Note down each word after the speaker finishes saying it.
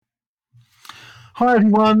Hi,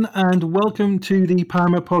 everyone, and welcome to the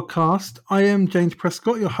Poema podcast. I am James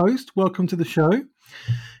Prescott, your host. Welcome to the show.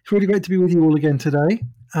 It's really great to be with you all again today.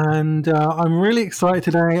 And I'm really excited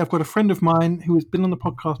today. I've got a friend of mine who has been on the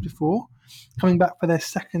podcast before, coming back for their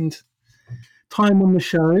second time on the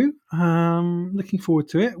show. Looking forward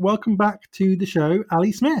to it. Welcome back to the show,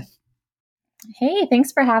 Ali Smith. Hey,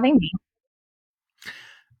 thanks for having me.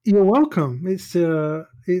 You're welcome.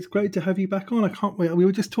 It's great to have you back on. I can't wait. We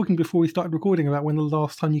were just talking before we started recording about when the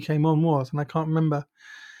last time you came on was, and I can't remember.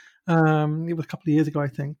 It was a couple of years ago, I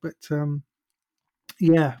think. But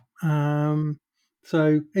yeah.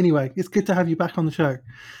 So anyway, it's good to have you back on the show.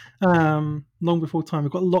 Long before time,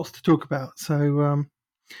 we've got lots to talk about. So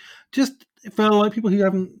just for like people who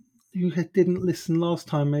didn't listen last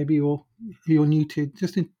time, maybe, or who you're new to,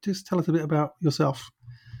 just tell us a bit about yourself.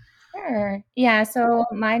 Sure. Yeah, so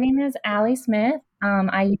my name is Ali Smith.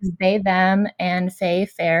 I use they, them, and they,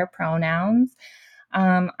 fair pronouns.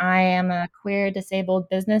 I am a queer disabled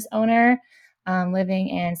business owner living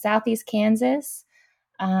in Southeast Kansas.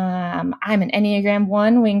 I'm an Enneagram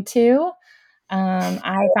 1, Wing 2.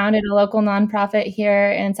 I founded a local nonprofit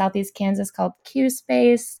here in Southeast Kansas called Q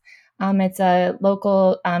Space. It's a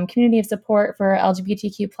local community of support for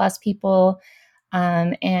LGBTQ plus people.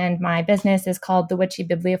 And my business is called The Witchy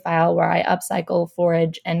Bibliophile, where I upcycle,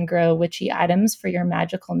 forage, and grow witchy items for your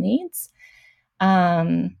magical needs.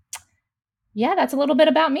 Yeah, that's a little bit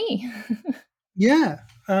about me. Yeah,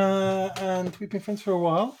 and we've been friends for a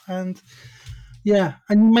while, and yeah,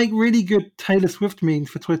 and you make really good Taylor Swift memes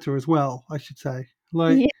for Twitter as well. I should say,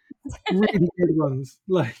 like Yeah, really good ones,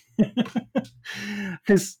 like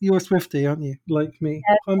because you're a Swiftie, aren't you? Like me,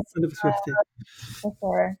 I'm kind of a Swiftie. for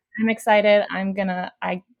sure. I'm excited.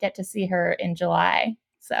 I get to see her in July.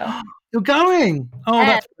 So, You're going! Oh, yeah.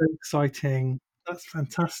 that's very exciting. That's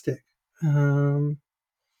fantastic. Um,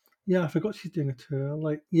 yeah, I forgot she's doing a tour.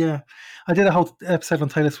 Like, yeah, I did a whole episode on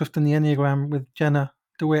Taylor Swift and the Enneagram with Jenna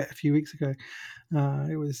DeWitt a few weeks ago.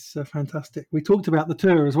 It was fantastic. We talked about the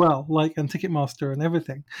tour as well, like, and Ticketmaster and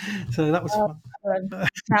everything. So that was Oh, fun. good.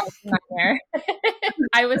 That was a nightmare.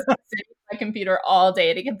 I was sitting at my computer all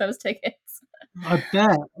day to get those tickets. I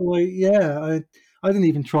bet. Like, yeah, I didn't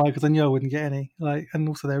even try because I knew I wouldn't get any. Like, and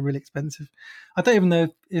also they're really expensive. I don't even know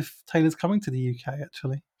if Taylor's coming to the UK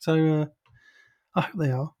actually. So I hope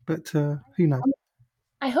they are, but who knows?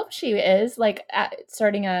 I hope she is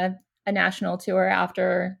starting a national tour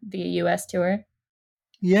after the US tour.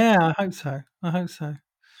 Yeah, I hope so. I hope so.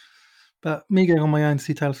 But me going on my own to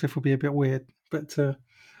see Taylor Swift will be a bit weird.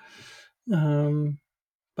 Um,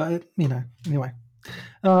 but anyway.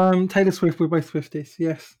 Taylor Swift, we're both Swifties,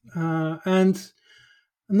 yes. And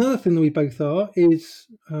another thing that we both are is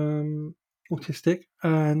autistic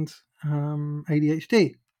and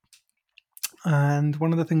ADHD. And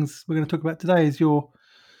one of the things we're going to talk about today is your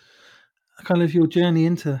journey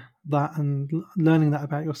into that and learning that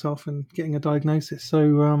about yourself and getting a diagnosis.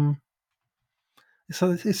 So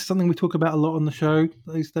it's something we talk about a lot on the show.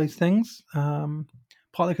 Those things,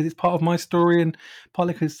 partly because it's part of my story, and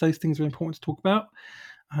partly because those things are important to talk about.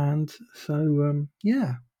 And so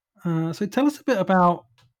yeah. So tell us a bit about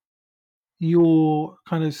your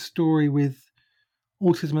kind of story with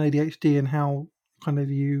autism and ADHD and how kind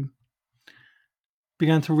of you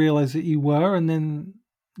began to realize that you were, and then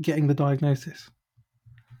getting the diagnosis.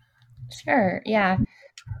 Sure. Yeah.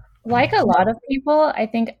 Like a lot of people, I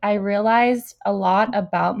think I realized a lot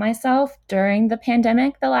about myself during the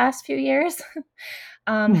pandemic the last few years.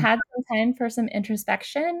 Hmm. Had some time for some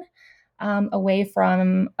introspection away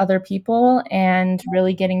from other people and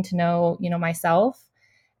really getting to know, myself.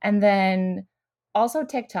 And then also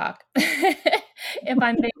TikTok, if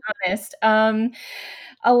I'm being honest.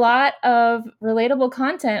 A lot of relatable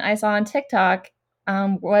content I saw on TikTok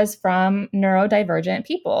was from neurodivergent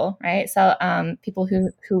people, right? So people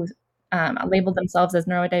who labeled themselves as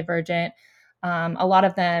neurodivergent. A lot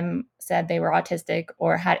of them said they were autistic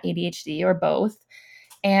or had ADHD or both.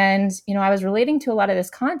 And I was relating to a lot of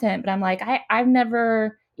this content, but I'm like, I've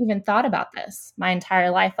never even thought about this my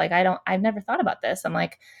entire life. Like I've never thought about this. I'm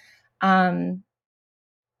like, um,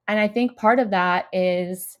 and I think part of that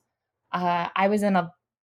is I was in a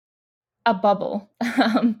bubble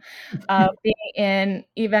being in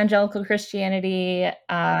evangelical Christianity.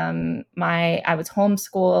 I was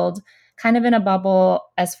homeschooled, kind of in a bubble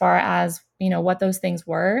as far as what those things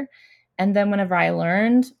were. And then whenever I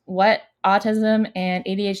learned what autism and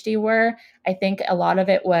ADHD were, I think a lot of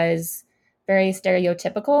it was very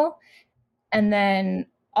stereotypical. And then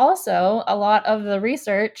also a lot of the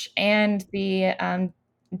research and the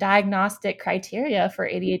diagnostic criteria for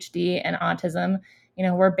ADHD and autism,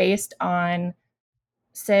 were based on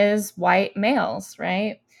cis white males,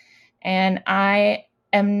 right? And I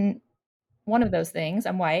am one of those things.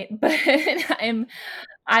 I'm white, but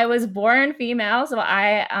I was born female, so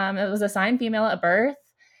I it was assigned female at birth,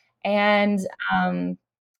 and um,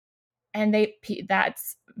 and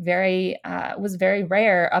that's very was very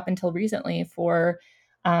rare up until recently for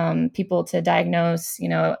people to diagnose,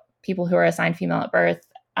 people who are assigned female at birth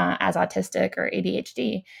as autistic or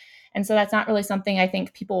ADHD, and so that's not really something I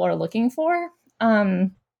think people are looking for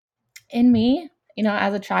um, in me,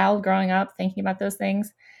 as a child growing up, thinking about those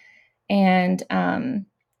things, and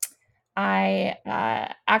I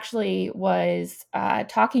actually was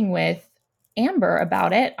talking with Amber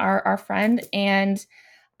about it, our friend, and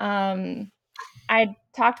um, I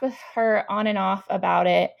talked with her on and off about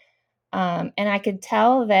it, and I could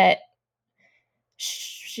tell that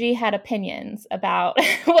she had opinions about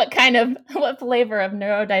what flavor of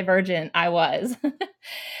neurodivergent I was,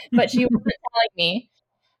 but she wasn't telling me.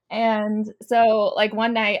 And so, like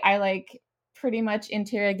one night, I like pretty much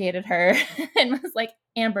interrogated her and was like,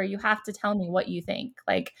 "Amber, you have to tell me what you think.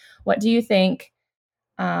 Like, what do you think?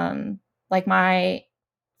 Um, like my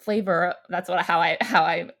flavor. That's how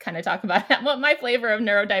I kind of talk about it, what my flavor of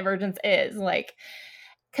neurodivergence is like."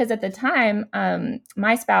 Because at the time,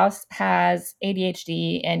 my spouse has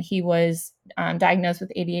ADHD, and he was diagnosed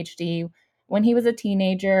with ADHD when he was a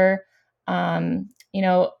teenager.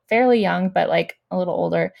 Fairly young, but like a little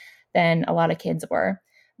older than a lot of kids were.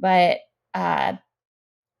 But uh,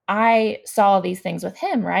 I saw these things with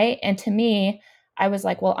him, right? And to me, I was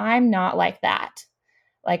like, well, I'm not like that.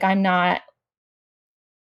 Like, I'm not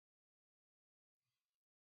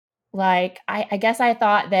like, I guess I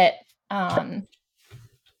thought that um,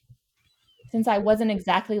 since I wasn't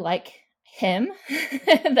exactly like him,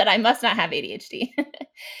 that I must not have ADHD.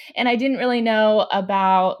 And I didn't really know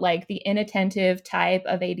about like the inattentive type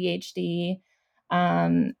of ADHD.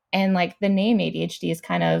 And like the name ADHD is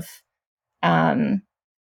kind of um,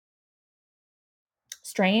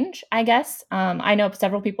 strange, I guess. I know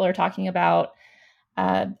several people are talking about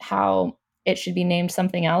how it should be named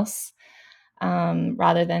something else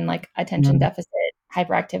rather than like attention Mm, deficit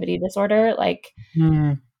hyperactivity disorder. Like,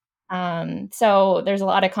 mm, so there's a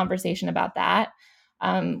lot of conversation about that,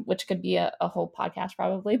 which could be a whole podcast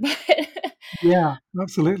probably. yeah,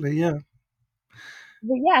 absolutely. Yeah.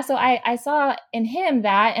 But yeah, so I saw in him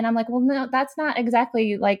that, and I'm like, well, no, that's not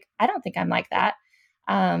exactly like, I don't think I'm like that.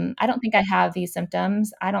 I don't think I have these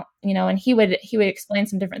symptoms. I don't, and he would explain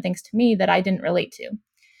some different things to me that I didn't relate to.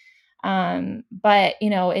 But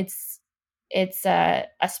it's a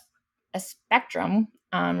spectrum,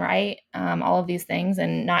 right? All of these things,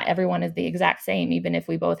 and not everyone is the exact same, even if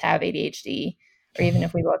we both have ADHD or even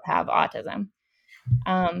if we both have autism.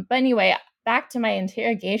 But anyway, back to my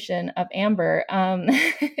interrogation of Amber.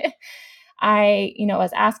 I,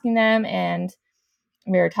 was asking them, and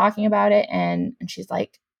we were talking about it, and she's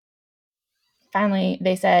like, finally,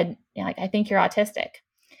 they said, like, I think you're autistic.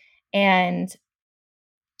 And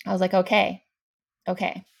I was like, okay,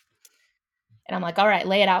 okay. And I'm like, all right,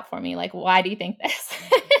 lay it out for me. Like, why do you think this?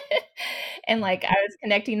 And like, I was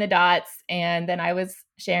connecting the dots, and then I was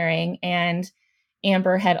sharing. And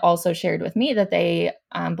Amber had also shared with me that they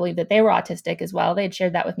believed that they were autistic as well. They had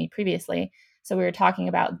shared that with me previously. So we were talking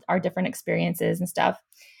about our different experiences and stuff.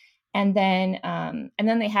 And then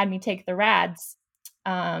they had me take the RADs,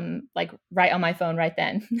 like right on my phone right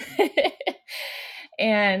then.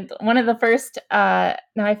 And one of the first, now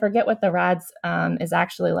I forget what the RADs is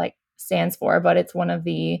actually like stands for, but it's one of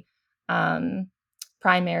the um,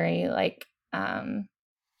 primary like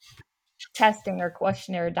testing or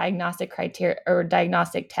questionnaire diagnostic criteria or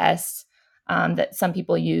diagnostic tests that some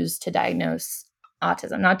people use to diagnose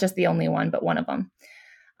autism. Not just the only one, but one of them.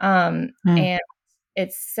 Mm, And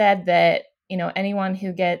it's said that anyone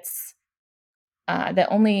who gets that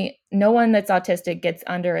only no one that's autistic gets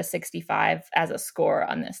under a 65 as a score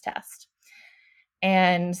on this test.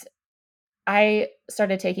 And I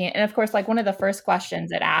started taking it. And of course, like one of the first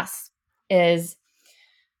questions it asks is,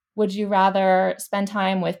 would you rather spend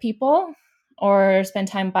time with people or spend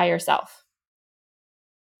time by yourself?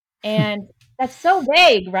 And that's so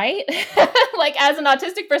vague, right? Like as an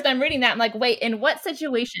autistic person, I'm reading that. I'm like, wait, in what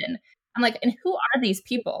situation? I'm like, and who are these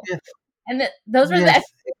people? yes. And those were the Yes.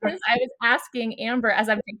 questions I was asking Amber as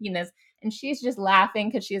I'm thinking this, and she's just laughing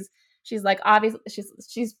because she's like, obviously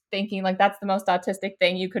she's thinking like that's the most autistic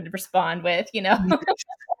thing you could respond with.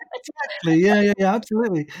 Exactly. Yeah, yeah, yeah,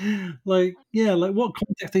 absolutely. Like, yeah, like what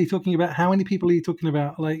context are you talking about? How many people are you talking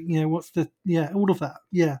about? Like, what's the yeah, all of that.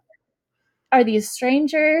 Yeah. Are these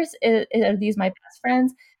strangers? Are these my best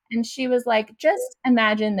friends? And she was like, just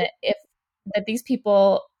imagine that if that these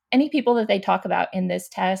people any people that they talk about in this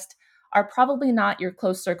test are probably not your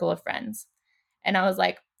close circle of friends. And I was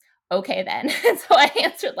like, okay then. And so I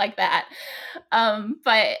answered like that.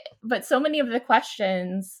 But so many of the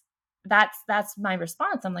questions, that's my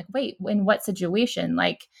response. I'm like, wait, in what situation?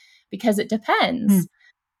 Like, because it Hmm. depends.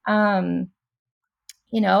 Um,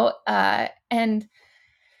 you know, and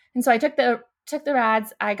so I took the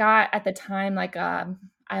rads. I got at the time like I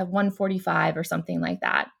have 145 or something like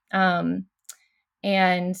that.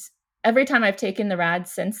 And every time I've taken the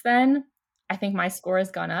rads since then, I think my score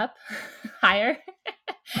has gone up higher.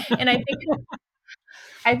 And I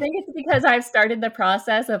think it's because I've started the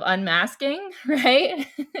process of unmasking, right?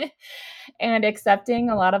 And accepting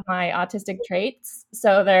a lot of my autistic traits.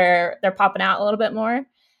 So they're popping out a little bit more.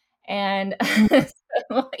 And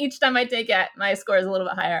so each time I take it, my score is a little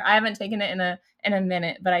bit higher. I haven't taken it in a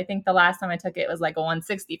minute, but I think the last time I took it was like a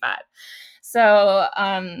 165. So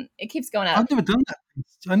it keeps going up. I've never done that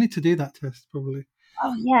test. I need to do that test probably.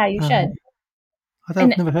 Oh yeah, you Um, should. I've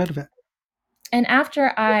And never heard of it. and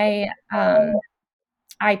after I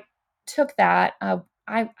took that, I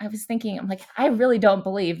was thinking, I'm like, I really don't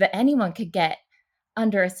believe that anyone could get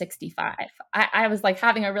under a 65. I was like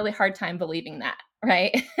having a really hard time believing that,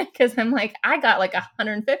 right? Because I'm like, I got like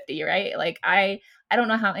 150, right? Like I don't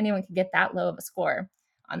know how anyone could get that low of a score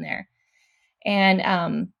on there. And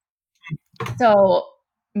so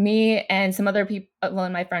me and some other people well,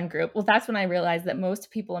 in my friend group, well, that's when I realized that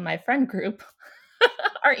most people in my friend group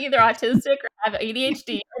are either autistic or have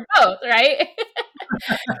ADHD or both, right?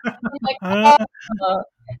 I'm like, Uh, oh,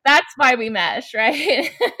 that's why we mesh, right?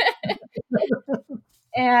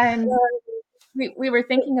 And we were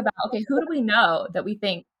thinking about, okay, who do we know that we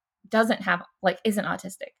think doesn't have like isn't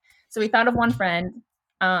autistic? So we thought of one friend,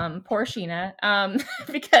 poor Sheena,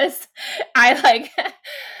 because I like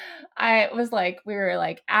I was like we were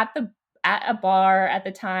like at a bar at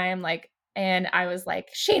the time, like, and I was like,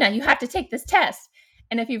 Sheena, you have to take this test.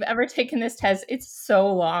 And if you've ever taken this test, it's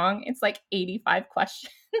so long. It's like 85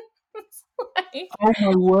 questions. Like, oh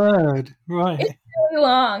my word! it's Right. really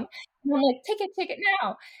long. And I'm like, take it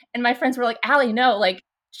now. And my friends were like, Allie, no, like,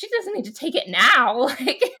 she doesn't need to take it now.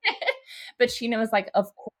 Like, but she knows, like, of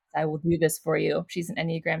course I will do this for you. She's an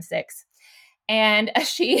Enneagram 6. And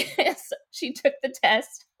she took the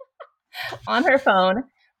test on her phone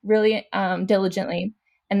really diligently.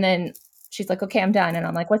 And then she's like, okay, I'm done. And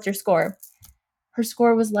I'm like, what's your score? Her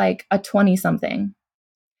score was like a 20 something.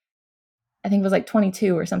 I think it was like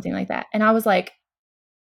 22 or something like that. And I was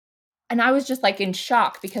just like in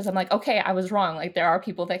shock because I'm like, okay, I was wrong. Like there are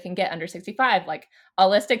people that can get under 65, like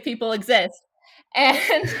autistic people exist. And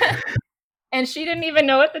and she didn't even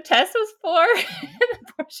know what the test was for.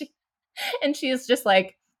 And she is just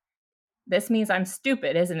like, this means I'm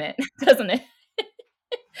stupid, isn't it? Doesn't it?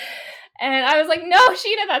 And I was like, no,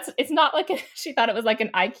 Sheena, it's not like she thought it was like an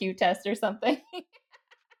IQ test or something.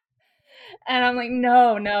 And I'm like,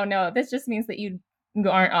 no, no, no. This just means that you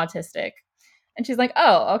aren't autistic. And she's like,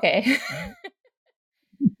 oh, okay.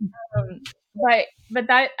 Um, but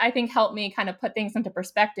that I think helped me kind of put things into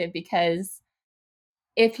perspective because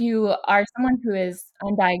if you are someone who is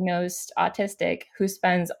undiagnosed autistic who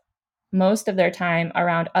spends most of their time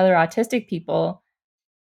around other autistic people,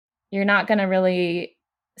 you're not going to really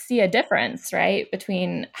see a difference, right,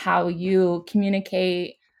 between how you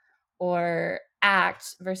communicate or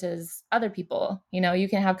act versus other people. You know, you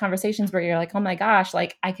can have conversations where you're like, oh my gosh,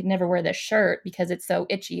 like I could never wear this shirt because it's so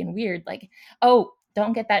itchy and weird. Like, oh,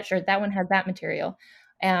 don't get that shirt. That one has that material.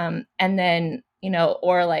 And then, you know,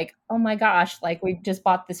 or like, oh my gosh, like we just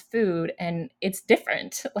bought this food and it's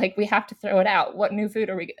different. Like we have to throw it out. What new food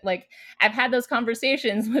are we like? I've had those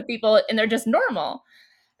conversations with people and they're just normal,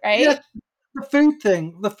 Yeah, right?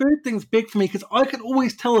 the food thing's big for me because I can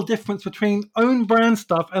always tell the difference between own brand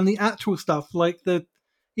stuff and the actual stuff, like the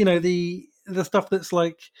stuff that's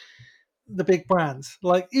like the big brands.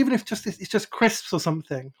 Like even if just it's just crisps or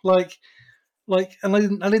something.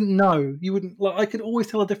 And I didn't know you wouldn't like. I could always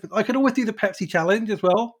tell a difference. I could always do the Pepsi challenge as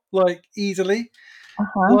well, like easily.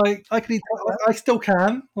 Uh-huh. Like I could eat, I still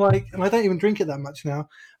can, like, and I don't even drink it that much now.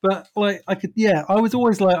 But like I could, yeah, I was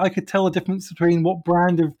always like I could tell the difference between what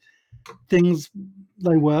brand of things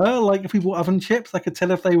they were. Like if we bought oven chips, I could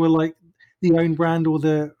tell if they were like the own brand or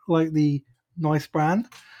the nice brand.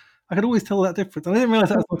 I could always tell that difference. I didn't realize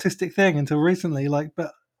that was an autistic thing until recently. Like, but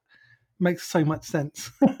it makes so much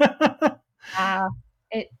sense. Yeah,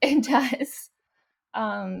 it does.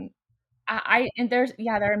 Um, and there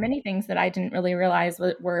are many things that I didn't really realize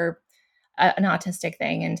were an autistic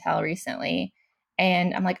thing until recently,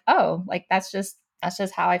 and I'm like, oh, like that's just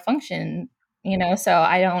how I function, you know. So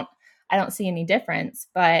I don't see any difference,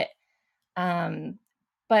 um,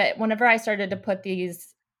 But whenever I started to put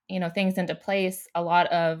these, things into place, a lot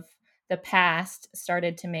of the past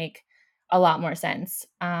started to make a lot more sense.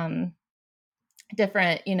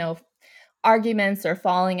 Different, arguments or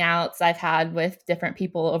falling outs I've had with different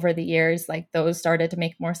people over the years, like those started to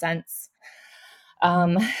make more sense.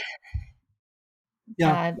 Um,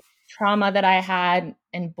 Yeah. Trauma that I had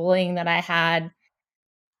and bullying that I had,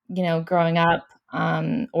 growing up,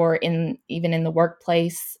 or even in the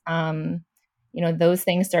workplace, those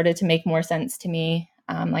things started to make more sense to me.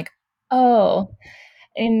 Like, oh,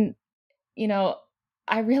 and you know,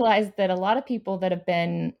 I realized that a lot of people that have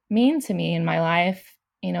been mean to me in my life,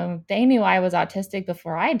 they knew I was autistic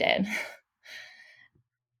before I did.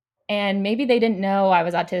 And maybe they didn't know I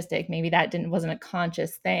was autistic. Maybe that didn't wasn't a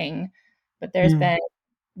conscious thing. But there's Mm. been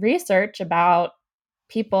research about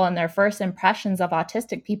people and their first impressions of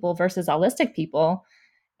autistic people versus holistic people,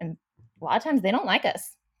 and a lot of times they don't like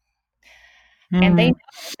us. And Mm.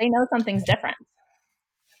 they know something's different.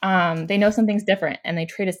 They know something's different and they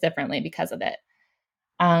treat us differently because of it.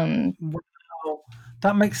 Um, Wow.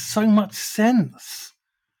 That makes so much sense.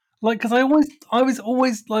 Like, because I was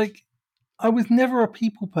always like, I was never a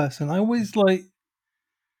people person. I always like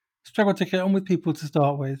struggled to get on with people to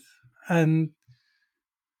start with, and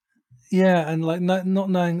yeah, and like not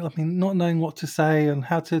knowing, I mean, not knowing what to say and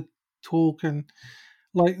how to talk, and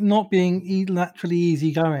like not being naturally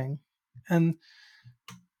easygoing, and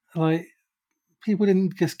like people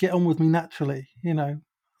didn't just get on with me naturally.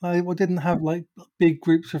 I didn't have like big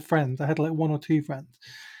groups of friends. I had like one or two friends.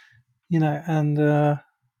 And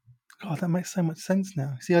God, that makes so much sense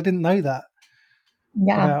now. See, I didn't know that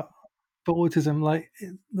yeah. about but autism, like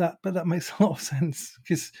that, but that makes a lot of sense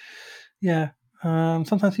because, yeah,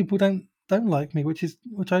 sometimes people don't like me, which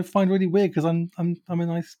I find really weird because I'm a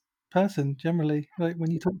nice person generally. Like when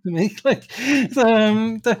you talk to me, like, so,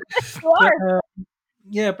 You but are.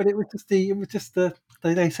 yeah, but it was just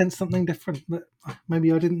they sensed something different that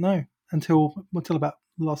maybe I didn't know until about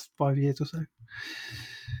the last 5 years or so.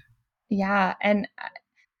 Yeah. And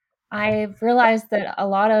I've realized that a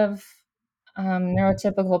lot of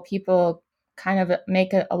neurotypical people kind of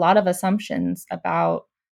make a lot of assumptions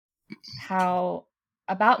how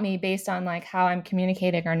about me based on like how I'm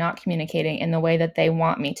communicating or not communicating in the way that they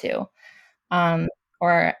want me to. Um,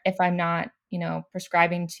 or if I'm not,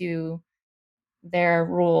 prescribing to their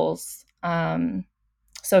rules,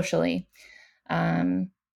 socially,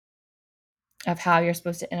 um, of how you're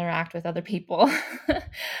supposed to interact with other people.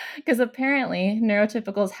 Because apparently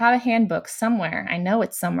neurotypicals have a handbook somewhere. I know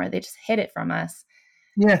it's somewhere. They just hid it from us.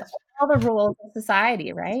 Yes, All the rules of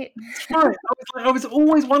society, right? that's right. I was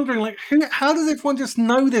always wondering, like, how does everyone just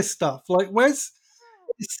know this stuff? Like, where's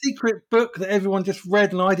the secret book that everyone just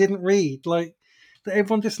read and I didn't read? Like, that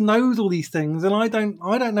everyone just knows all these things and I don't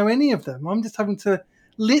know any of them. I'm just having to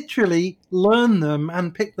literally learn them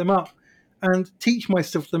and pick them up and teach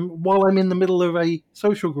myself them while I'm in the middle of a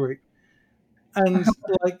social group and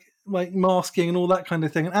like masking and all that kind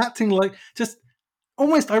of thing and acting like just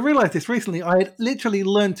almost. I realized this recently. I had literally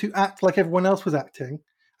learned to act like everyone else was acting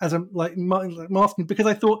as a like masking because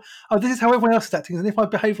I thought, oh, this is how everyone else is acting, and if I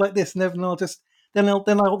behave like this, and then I'll just then I'll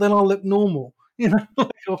look normal,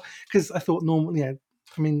 because I thought normal. Yeah,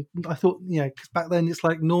 I mean, I thought because back then it's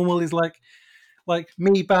like normal is like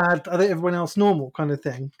me bad, I think everyone else normal kind of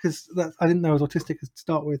thing. Because I didn't know I was autistic to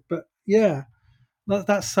start with, but yeah,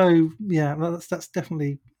 that's so yeah, that's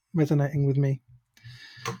definitely resonating with me.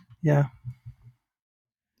 Yeah.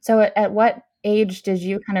 So at what age did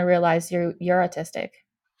you kind of realize you're autistic?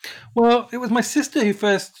 Well, it was my sister who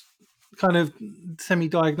first kind of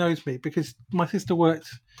semi-diagnosed me because my sister worked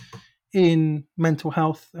in mental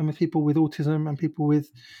health and with people with autism and people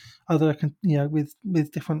with other,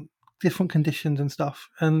 with different conditions and stuff,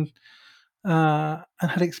 and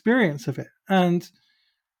had experience of it. And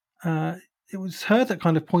uh, it was her that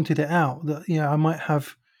kind of pointed it out that I might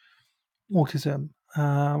have autism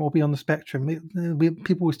or be on the spectrum.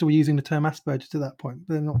 People were still using the term Asperger's at that point,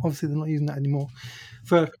 but obviously they're not using that anymore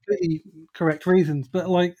for completely correct reasons. But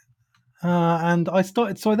like, and then I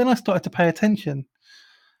started to pay attention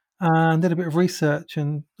and did a bit of research.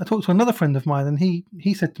 And I talked to another friend of mine, and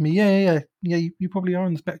he said to me, yeah, you probably are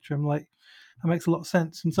on the spectrum. Like, that makes a lot of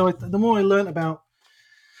sense. And so the more I learned about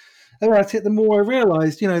it, the more I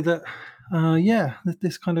realized, that,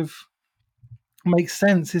 this kind of makes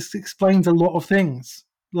sense. This explains a lot of things,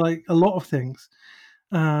 like a lot of things.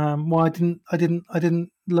 Why I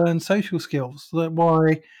didn't learn social skills. Like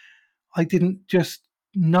why I didn't just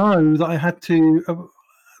know that I had to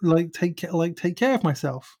take care of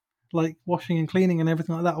myself, like washing and cleaning and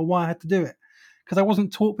everything like that, or why I had to do it because I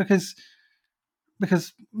wasn't taught. Because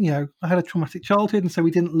because I had a traumatic childhood, and so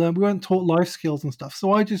we weren't taught life skills and stuff.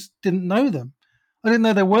 So I just didn't know them. I didn't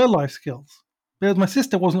know there were life skills. Because my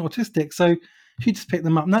sister wasn't autistic, so she just picked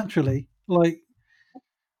them up naturally,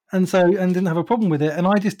 and didn't have a problem with it. And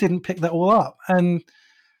I just didn't pick that all up, uh,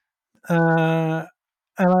 and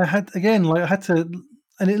I had again, I had to,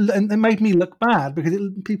 and it made me look bad because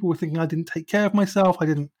people were thinking I didn't take care of myself, I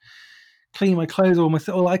didn't clean my clothes or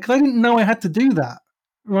myself, because I didn't know I had to do that,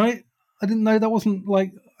 right? I didn't know that wasn't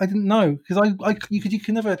I didn't know because you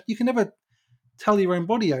can never tell your own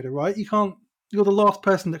body odor, right? You can't. You're the last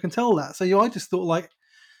person that can tell that. So I just thought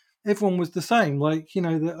everyone was the same. That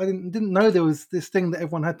I didn't know there was this thing that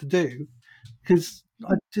everyone had to do because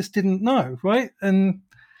I just didn't know, right? And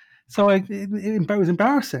so it was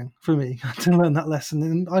embarrassing for me to learn that lesson,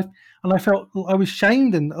 and I felt I was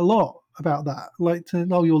shamed and a lot about that,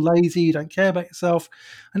 you're lazy, you don't care about yourself,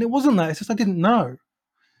 and it wasn't that. It's just I didn't know.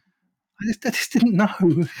 I just didn't know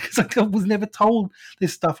because I was never told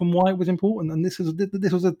this stuff and why it was important, and this was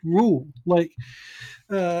a rule,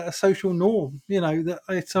 a social norm, but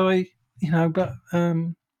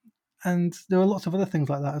and there were lots of other things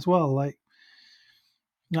like that as well, like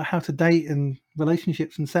how to date and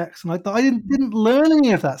relationships and sex, and I didn't learn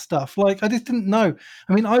any of that stuff. I just didn't know.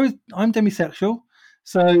 I mean, I'm demisexual,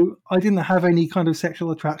 so I didn't have any kind of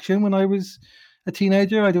sexual attraction when I was a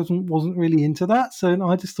teenager. I wasn't really into that, so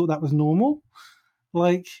I just thought that was normal.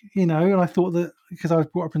 And I thought that because I was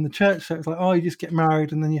brought up in the church, so it's like, oh, you just get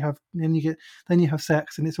married and then you have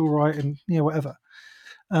sex and it's all right, and whatever.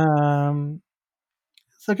 Um,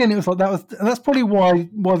 so again, it was and that's probably why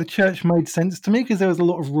the church made sense to me, because there was a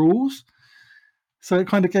lot of rules. So it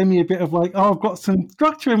kind of gave me a bit of oh, I've got some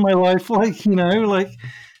structure in my life, some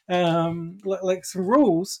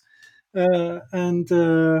rules, and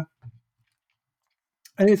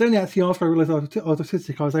it's only actually after I realised I was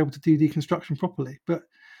autistic I was able to do deconstruction properly. But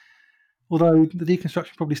although the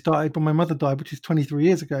deconstruction probably started when my mother died, which is 23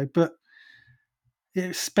 years ago, but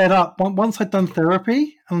it sped up once I'd done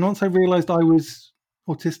therapy, and once I realised I was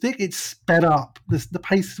autistic, it sped up. The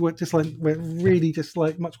pace went really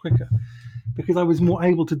much quicker because I was more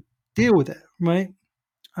able to deal with it, right?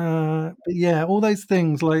 But yeah, all those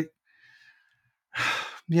things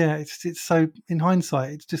yeah, it's so, in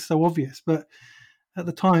hindsight, it's just so obvious. But at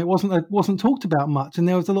the time, it wasn't talked about much, and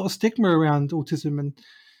there was a lot of stigma around autism, and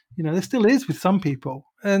there still is with some people,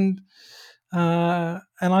 and I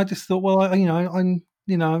just thought, well, I'm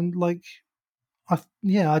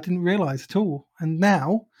I didn't realize at all, and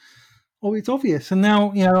now, oh, it's obvious, and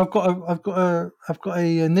now I've got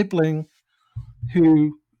a nibbling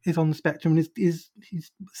who is on the spectrum, and he's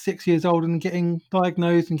 6 years old and getting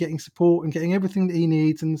diagnosed and getting support and getting everything that he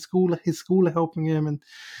needs, and his school are helping him, and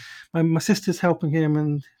my sister's helping him,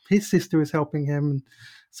 and his sister is helping him, and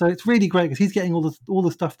so it's really great because he's getting all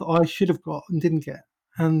the stuff that I should have got and didn't get,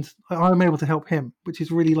 and I'm able to help him, which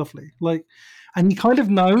is really lovely. And he kind of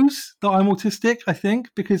knows that I'm autistic, I think,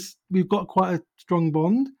 because we've got quite a strong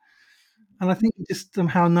bond, and I think he just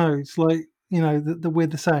somehow knows, that we're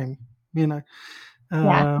the same. Yeah.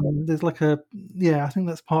 There's I think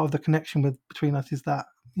that's part of the connection between us, is that,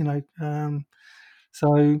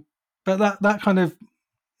 so, but that kind of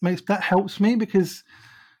helps me, because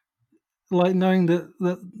knowing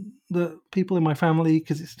that people in my family,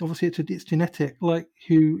 because it's obviously it's genetic,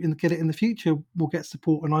 who get it in the future will get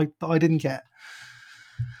support, and I didn't get.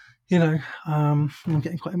 I'm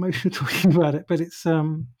getting quite emotional talking about it, but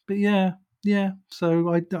but yeah. So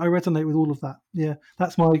I resonate with all of that. Yeah,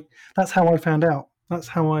 that's how I found out. That's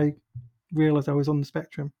how I realized I was on the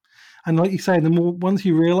spectrum. And like you say, the more once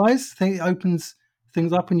you realize, it opens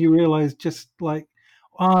things up, and you realize just oh,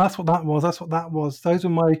 that's what that was. That's what that was. Those were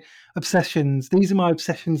my obsessions. These are my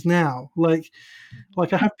obsessions now. I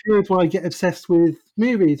have periods where I get obsessed with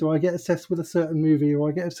movies, or I get obsessed with a certain movie, or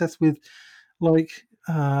I get obsessed with like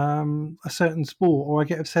a certain sport, or I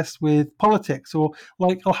get obsessed with politics, or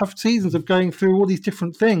I'll have seasons of going through all these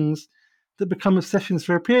different things that become obsessions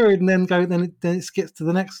for a period, and then it skips to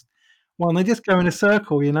the next one. They just go in a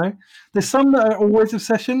circle, There's some that are always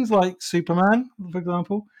obsessions, like Superman, for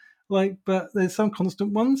example, but there's some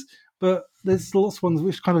constant ones. But there's lots of ones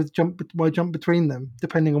which kind of jump between them,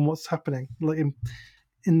 depending on what's happening,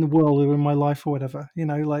 in the world or in my life or whatever,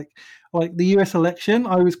 like the US election.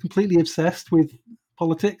 I was completely obsessed with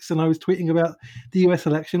politics, and I was tweeting about the US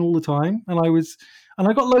election all the time, and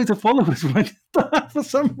I got loads of followers when I did that for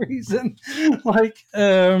some reason.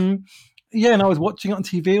 Yeah, and I was watching it on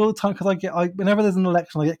TV all the time, because whenever there's an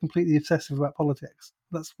election, I get completely obsessive about politics.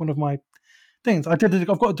 That's one of my things. I've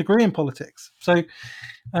got a degree in politics, so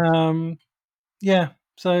yeah.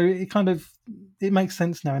 So it makes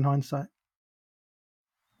sense now in hindsight.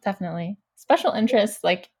 definitely. Special interests,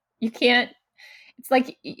 like you can't, it's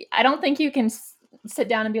like, I don't think you can sit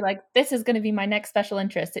down and be like, this is going to be my next special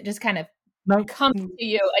interest. It just kind of No, comes to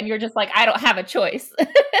you and you're just like, I don't have a choice. I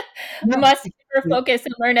yeah, must hyper exactly. focus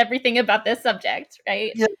and learn everything about this subject,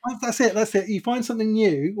 right? Yeah, that's it. That's it. You find something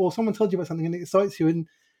new, or someone tells you about something and it excites you, and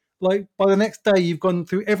like by the next day, you've gone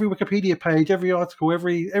through every Wikipedia page, every article,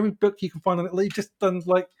 every book you can find on it. You've just done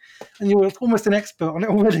like, and you're almost an expert on it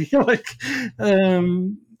already. You're like,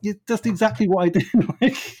 it's just exactly what I do.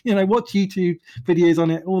 Like, watch YouTube videos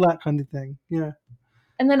on it, all that kind of thing. Yeah,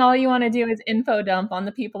 And then all you want to do is info dump on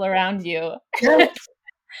the people around you. yeah,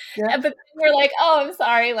 yeah, But then you're like, oh, I'm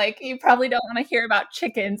sorry. Like, you probably don't want to hear about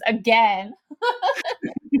chickens again.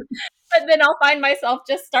 But then I'll find myself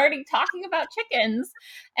just starting talking about chickens.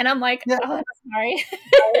 And I'm like, yeah. oh, I'm sorry.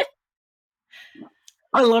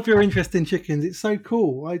 I love your interest in chickens. It's so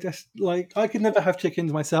cool. I just like I could never have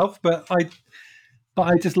chickens myself, but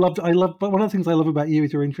I just loved. I love. But one of the things I love about you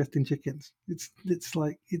is your interest in chickens. It's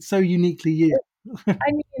like it's so uniquely you.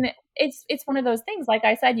 I mean, it's one of those things. Like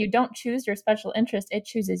I said, you don't choose your special interest; it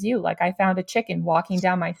chooses you. Like I found a chicken walking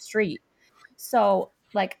down my street, so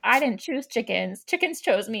like I didn't choose chickens; chickens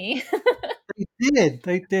chose me. They did.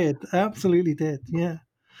 They did. Absolutely did. Yeah.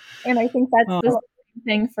 And I think that's the Oh, same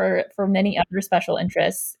thing for many other special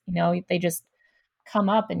interests. You know, they just come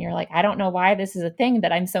up, and you're like, I don't know why this is a thing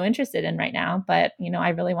that I'm so interested in right now, but I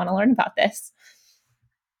really want to learn about this.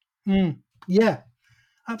 yeah.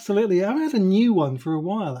 Absolutely. I haven't had a new one for a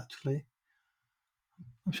while, actually.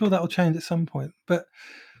 I'm sure that will change at some point, but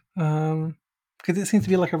because it seems to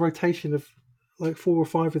be like a rotation of like four or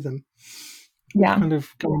five of them, which Yeah. kind of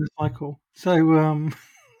go in a cycle. So,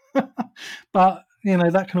 but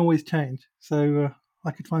that can always change. So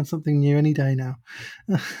I could find something new any day now.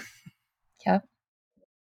 Yeah.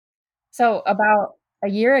 So about a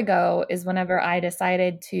year ago is whenever I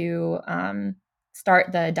decided to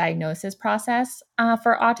start the diagnosis process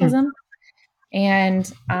for Mm, autism,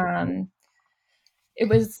 and it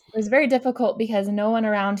was very difficult because no one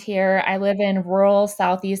around here. I live in rural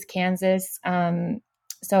southeast Kansas,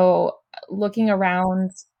 so looking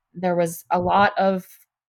around, there was a lot of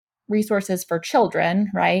resources for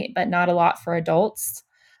children, right, but not a lot for adults,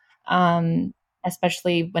 um,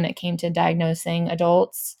 especially when it came to diagnosing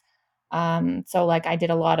adults. So like I did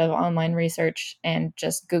a lot of online research and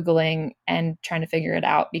just Googling and trying to figure it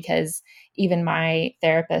out because even my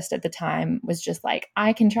therapist at the time was just like,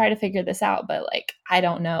 I can try to figure this out, but like, I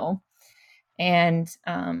don't know. And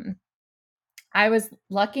I was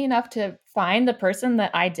lucky enough to find the person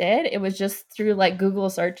that I did. It was just through like Google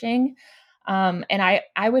searching. And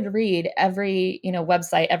I would read every,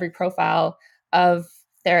 website, every profile of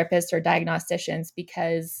therapists or diagnosticians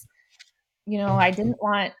because I didn't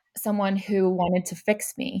want someone who wanted to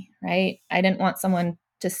fix me, right? I didn't want someone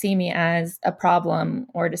to see me as a problem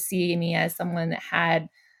or to see me as someone that had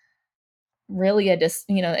really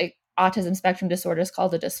like autism spectrum disorder is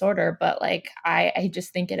called a disorder, but like I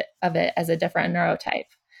just think of it as a different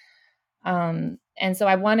neurotype. And so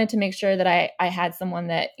I wanted to make sure that I had someone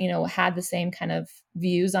that, had the same kind of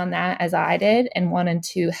views on that as I did and wanted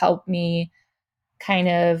to help me kind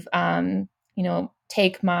of,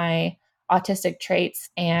 take my autistic traits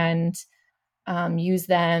and use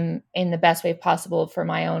them in the best way possible for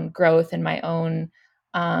my own growth and my own,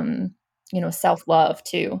 self love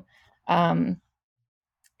too. Um,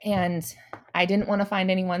 and I didn't want to find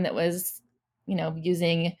anyone that was,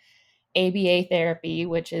 using ABA therapy,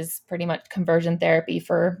 which is pretty much conversion therapy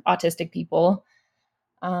for autistic people.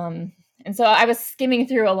 Um, and so I was skimming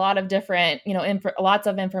through a lot of different, lots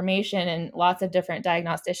of information and lots of different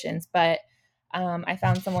diagnosticians, but I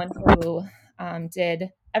found someone who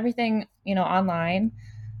did everything, online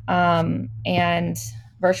and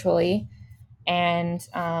virtually. And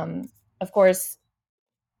of course,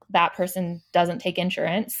 that person doesn't take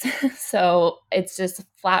insurance. So it's just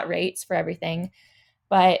flat rates for everything.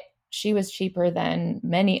 But she was cheaper than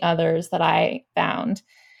many others that I found.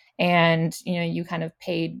 And, you kind of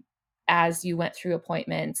paid as you went through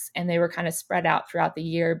appointments, and they were kind of spread out throughout the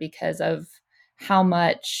year because of how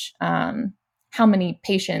much, how many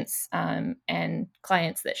patients and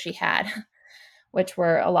clients that she had, which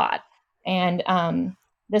were a lot. And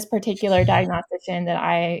this particular diagnostician that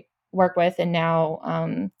I work with, and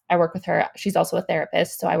now I work with her, she's also a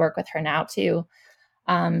therapist, so I work with her now too.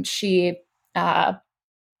 She uh,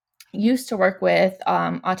 used to work with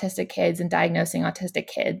autistic kids and diagnosing autistic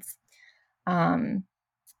kids, um,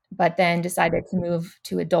 but then decided to move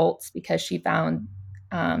to adults because she thought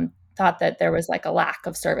that there was like a lack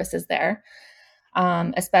of services there,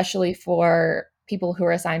 especially for people who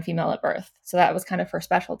were assigned female at birth. So that was kind of her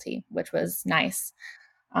specialty, which was nice.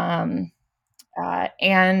 um,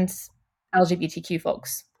 and LGBTQ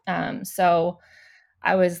folks. So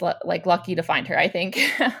I was like lucky to find her, I think,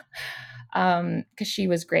 because she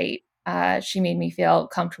was great. She made me feel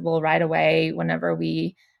comfortable right away whenever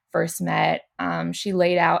we first met. She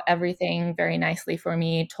laid out everything very nicely for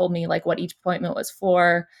me, told me like what each appointment was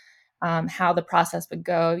for, how the process would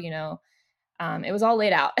go. It was all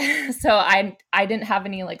laid out, so I didn't have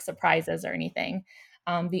any like surprises or anything.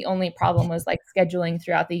 The only problem was like scheduling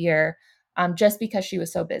throughout the year, just because she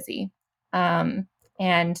was so busy.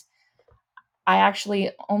 And I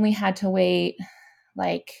actually only had to wait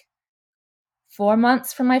like 4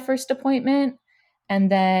 months for my first appointment.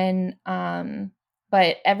 And then,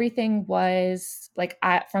 but everything was like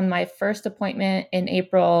from my first appointment in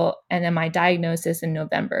April and then my diagnosis in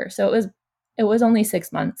November. So it was only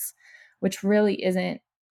 6 months, which really isn't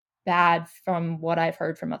bad from what I've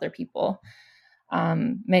heard from other people.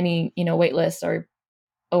 Many, wait lists are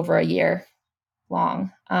over a year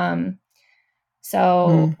long.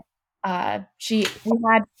 So Mm. we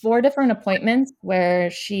had 4 different appointments where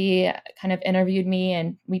she kind of interviewed me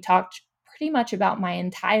and we talked pretty much about my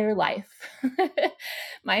entire life,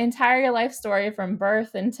 my entire life story from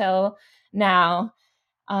birth until now.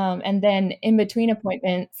 And then in between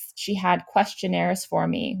appointments, she had questionnaires for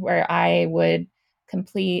me where I would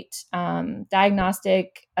complete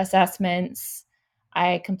diagnostic assessments.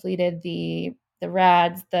 I completed the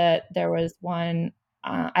RADs. There was one.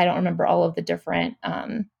 I don't remember all of the different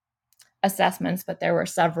assessments, but there were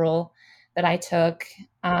several that I took.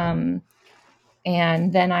 And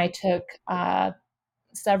then I took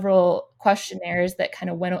several questionnaires that kind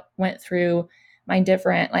of went through my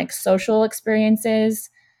different like social experiences,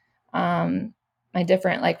 um, my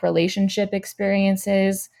different like relationship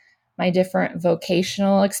experiences, my different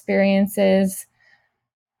vocational experiences,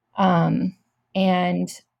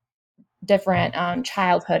 and different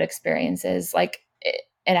childhood experiences. Like it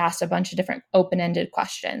asked a bunch of different open-ended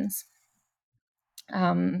questions.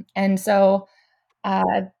 And so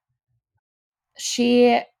uh,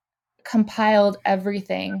 she compiled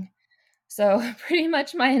everything. So pretty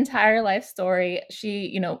much my entire life story,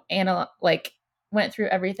 she, like went through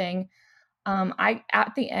everything. I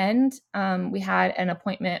At the end, we had an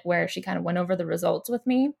appointment where she kind of went over the results with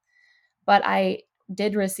me, but I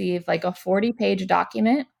did receive like a 40-page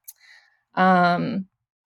document, um,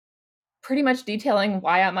 pretty much detailing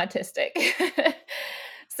why I'm autistic.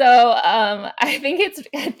 So I think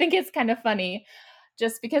it's kind of funny,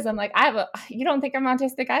 just because I'm like, you don't think I'm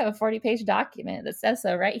autistic? I have a 40-page document that says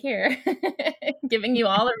so right here, giving you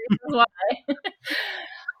all the reasons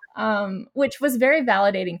why. Which was very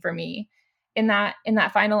validating for me in that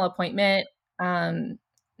final appointment. Um,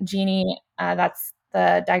 Jeannie, that's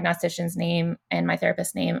the diagnostician's name and my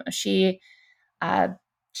therapist's name. Uh,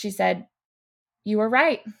 she said, "You were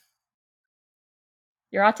right.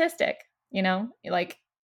 You're autistic. Like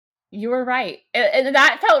you were right," and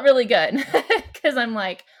that felt really good because I'm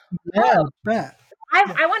like, Yeah, oh, I bet. I,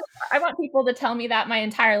 Yeah. I want I want people to tell me that my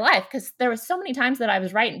entire life, because there was so many times that I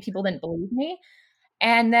was right and people didn't believe me.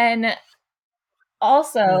 And then Yeah.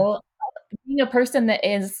 also, being a person that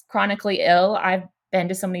is chronically ill, I've been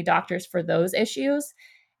to so many doctors for those issues,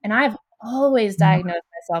 and I've always Mm. diagnosed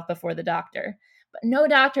myself before the doctor. But no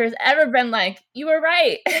doctor has ever been like, "You were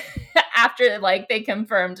right," after like they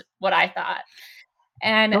confirmed what I thought.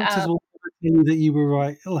 And Doctors will never tell you that you were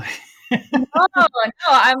right. no, no,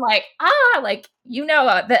 I'm like, like,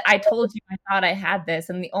 that I told you I thought I had this,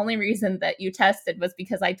 and the only reason that you tested was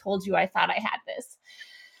because I told you I thought I had this.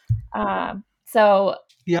 So,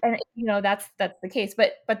 Yeah. and that's the case.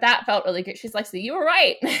 But that felt really good. She's like, "So you were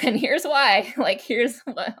right, and here's why. Like, here's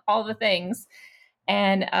all the things."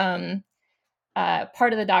 And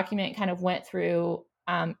part of the document kind of went through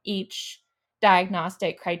each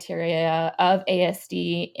diagnostic criteria of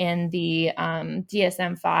ASD in the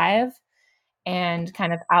DSM-5, and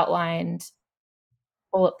kind of outlined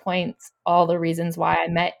bullet points all the reasons why I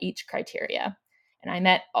met each criteria, and I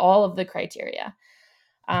met all of the criteria.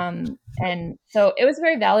 And so it was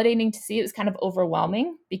very validating to see. It was kind of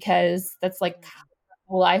overwhelming because that's like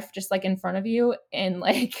life just like in front of you, and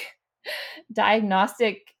like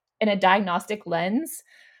diagnostic in a diagnostic lens.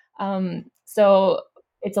 So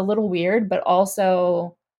it's a little weird, but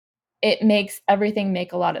also it makes everything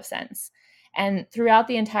make a lot of sense. And throughout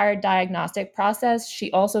the entire diagnostic process,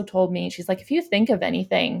 she also told me, she's like, if you think of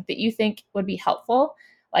anything that you think would be helpful,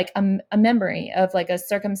 like a memory of like a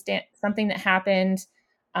circumstance, something that happened,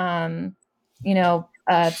 a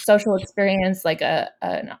social experience, like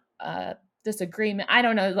a disagreement, I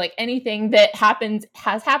don't know, like anything that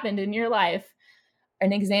has happened in your life,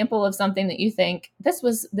 an example of something that you think this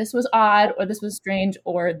was odd, or this was strange,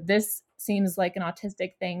 or this seems like an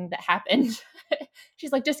autistic thing that happened,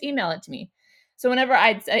 she's like, just email it to me. So whenever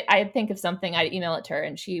I'd think of something, I'd email it to her,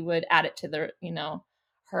 and she would add it to the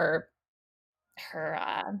her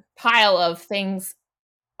pile of things,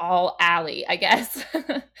 all alley, I guess.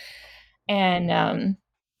 And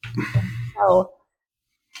so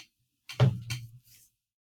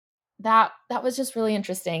that was just really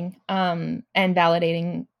interesting, and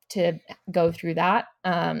validating to go through that.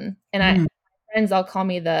 And I Mm. friends all call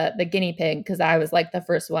me the guinea pig, because I was like the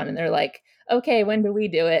first one, and they're like, okay, when do we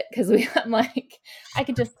do it? Because I'm like, I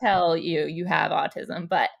could just tell you have autism.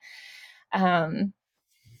 But um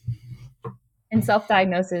and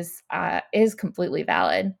self-diagnosis is completely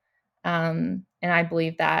valid. And I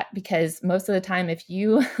believe that, because most of the time, if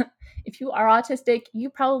you if you are autistic, you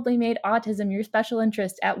probably made autism your special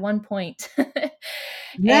interest at one point. And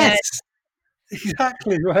Yes,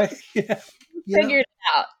 exactly right. Yeah, yeah, figured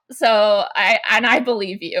it out. So I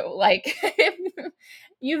believe you. Like,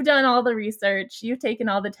 you've done all the research, you've taken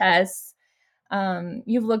all the tests,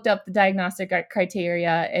 you've looked up the diagnostic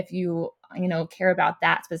criteria. If you care about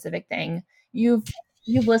that specific thing, you've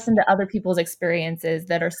listened to other people's experiences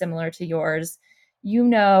that are similar to yours.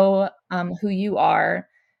 Who you are,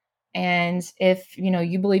 and if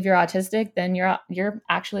you believe you're autistic, then you're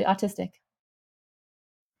actually autistic.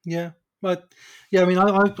 yeah. But yeah, I mean,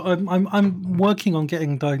 I'm working on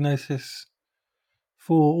getting diagnosis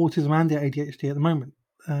for autism and ADHD at the moment.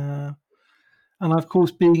 Uh, and of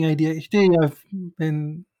course, being ADHD, I've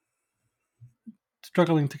been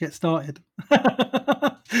struggling to get started.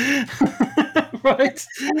 Right?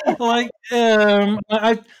 Like,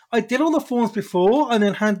 I did all the forms before and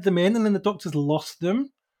then handed them in, and then the doctors lost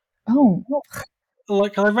them. Oh,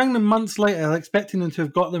 Like, I rang them months later, expecting them to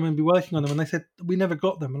have got them and be working on them, and they said we never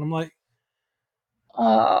got them. And I'm like,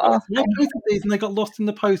 uh, so I posted these, and they got lost in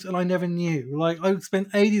the post, and I never knew. Like, I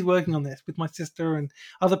spent ages working on this with my sister and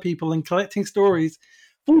other people and collecting stories.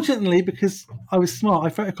 Fortunately, because I was smart,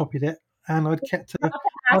 I photocopied it and I'd kept a hard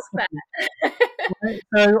ask that. copy. Right?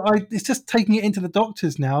 So it's just taking it into the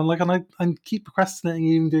doctors now, I keep procrastinating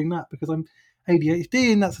even doing that because I'm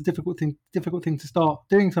ADHD, and that's a difficult thing to start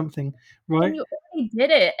doing something, And right? you already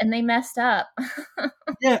did it, and they messed up.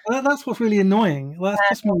 Yeah, that's what's really annoying. Well,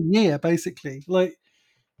 that's cost me a year basically. Like,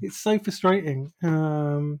 it's so frustrating.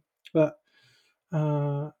 But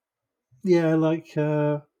uh, yeah, like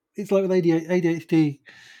it's like with ADHD.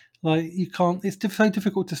 Like, you can't. It's so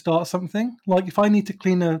difficult to start something. Like, if I need to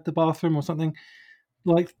clean the bathroom or something,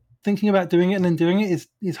 like, thinking about doing it and then doing it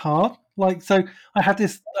is hard. Like, so I have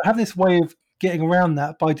this way of getting around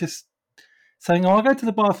that by just saying, "Oh, I'll go to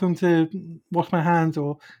the bathroom to wash my hands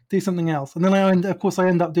or do something else," and then of course, I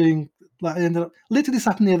end up doing. Like, I ended up literally, this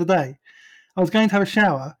happened the other day. I was going to have a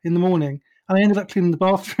shower in the morning, and I ended up cleaning the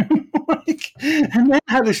bathroom, like, and then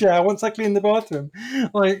had a shower once I cleaned the bathroom,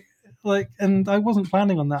 like, and I wasn't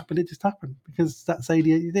planning on that, but it just happened because that's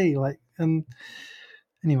ADHD. Like, and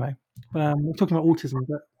anyway, we're talking about autism,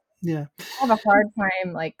 but yeah, I have a hard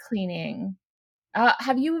time like cleaning.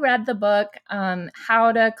 Have you read the book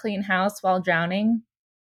How to Clean House While Drowning?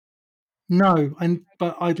 no,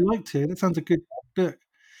 but I'd like to. That sounds a good book.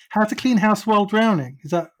 How to clean house while drowning?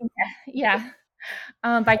 Is that? Yeah,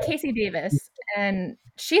 by Casey Davis, and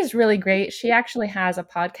she's really great. She actually has a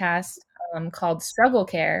podcast called Struggle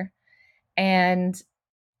Care, and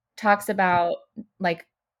talks about like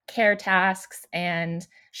care tasks, and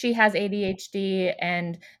she has ADHD,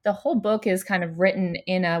 and the whole book is kind of written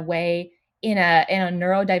in a way, in a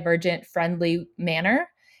neurodivergent friendly manner.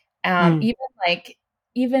 Mm, Even like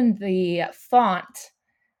even the font,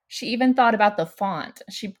 she even thought about the font.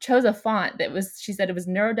 She chose a font that was, she said it was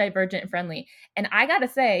neurodivergent friendly. And I got to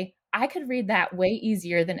say, I could read that way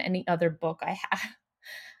easier than any other book I have.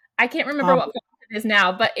 I can't remember uh, what font it is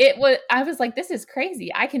now, but I was like, this is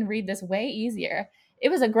crazy. I can read this way easier. It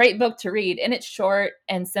was a great book to read, and it's short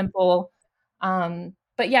and simple.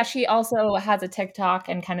 But yeah, she also has a TikTok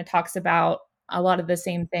and kind of talks about a lot of the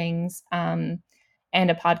same things, and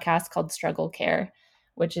a podcast called Struggle Care,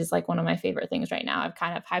 which is like one of my favorite things right now. I've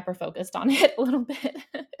kind of hyper focused on it a little bit.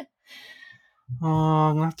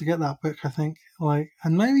 I'm gonna have to get that book, I think. Like,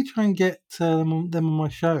 and maybe try and get them on my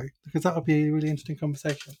show, because that would be a really interesting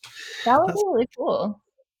conversation. That would That's be really cool.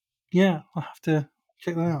 I'll have to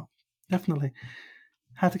check that out. Definitely.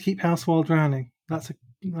 How to keep house while drowning. That's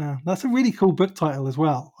a really cool book title as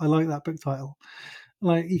well. I like that book title.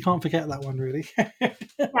 Like, you can't forget that one, really.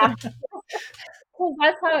 Yeah. 'Cause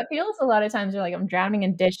that's how it feels a lot of times. You're like, I'm drowning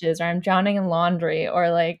in dishes, or I'm drowning in laundry,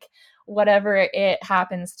 or like whatever it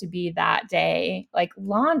happens to be that day. Like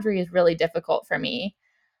laundry is really difficult for me.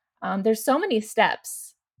 There's so many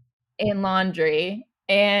steps in laundry.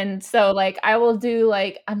 And so like I will do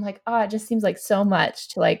like I'm like, oh, it just seems like so much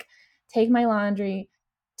to like take my laundry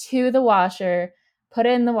to the washer, put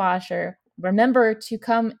it in the washer, remember to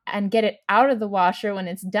come and get it out of the washer when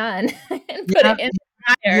it's done and put Yeah, it in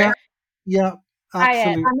the yeah, dryer. yeah, Dry it.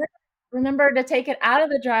 absolutely. Remember to take it out of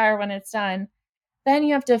the dryer when it's done. Then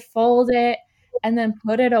you have to fold it and then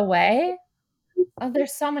put it away. Oh,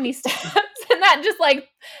 there's so many steps, and that just like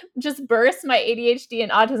just bursts my ADHD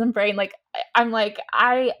and autism brain. Like I'm like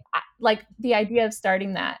I like the idea of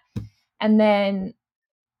starting that, and then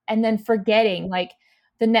forgetting like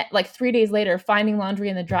the net like 3 days later finding laundry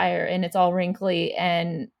in the dryer and it's all wrinkly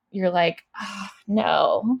and you're like, oh,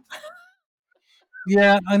 no.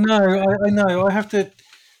 Yeah, I know. I know.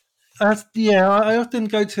 Yeah, I often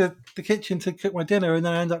go to the kitchen to cook my dinner, and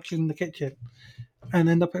then I end up cleaning the kitchen and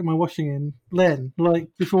end up putting my washing in then, like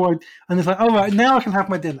before. And it's like, all right, now I can have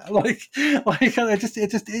my dinner. Like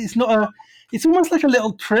it's not a. It's almost like a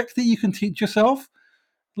little trick that you can teach yourself.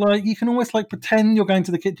 Like you can almost like pretend you're going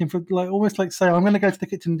to the kitchen for like almost like say, I'm going to go to the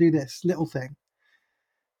kitchen and do this little thing,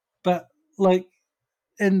 but like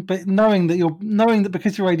but knowing that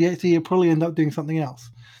because you're ADHD, you'll probably end up doing something else.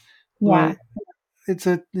 Yeah, Like it's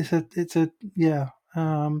a yeah.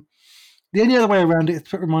 The only other way around it is to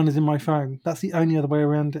put reminders in my phone. That's the only other way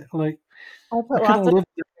around it. Like I I put lots couldn't of live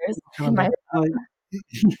reminders without a in calendar. my Like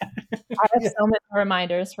I have yeah, so many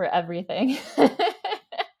reminders for everything.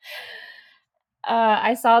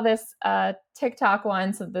 I saw this TikTok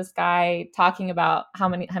once of this guy talking about how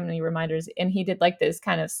many reminders, and he did like this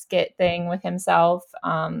kind of skit thing with himself,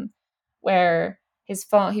 where his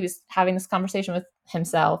phone he was having this conversation with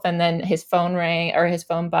himself, and then his phone rang or his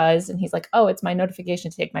phone buzzed, and he's like, "Oh, it's my notification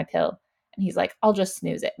to take my pill," and he's like, "I'll just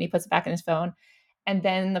snooze it," and he puts it back in his phone, and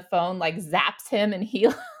then the phone like zaps him, and he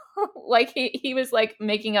like he was like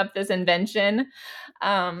making up this invention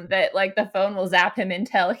that like the phone will zap him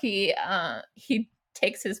until he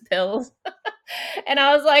takes his pills. And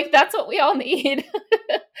I was like, that's what we all need.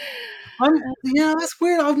 yeah, that's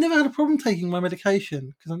weird. I've never had a problem taking my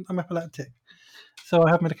medication because I'm epileptic, so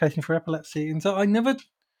I have medication for epilepsy, and so I never.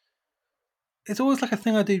 It's always like a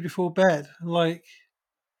thing I do before bed. Like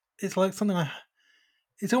it's like something I.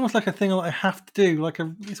 It's almost like a thing that I have to do.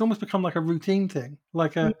 It's almost become like a routine thing,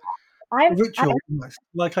 like a I've ritual almost.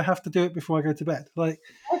 Like I have to do it before I go to bed. Like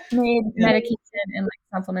made yeah, medication and like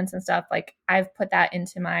supplements and stuff. Like I've put that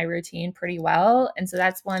into my routine pretty well, and so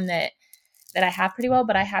that's one that I have pretty well.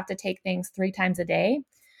 But I have to take things 3 times a day,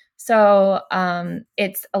 so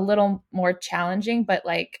it's a little more challenging. But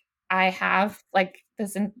like I have like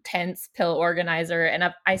this intense pill organizer,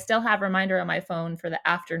 and I still have reminder on my phone for the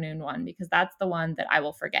afternoon one because that's the one that I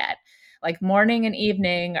will forget. Like morning and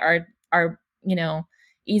evening are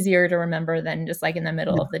easier to remember than just like in the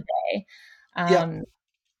middle yeah, of the day. yeah. Um,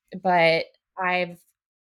 but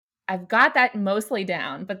I've got that mostly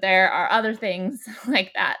down, but there are other things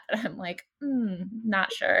like that I'm like,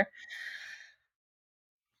 not sure.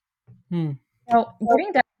 Hmm. So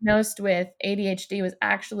getting diagnosed with ADHD was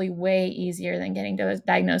actually way easier than getting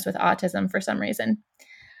diagnosed with autism for some reason.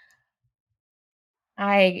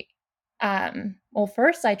 I well,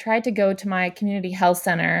 first I tried to go to my community health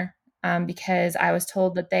center because I was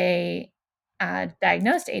told that they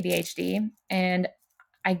diagnosed ADHD, and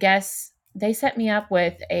I guess they set me up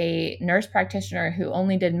with a nurse practitioner who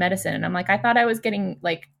only did medicine. And I'm like, I thought I was getting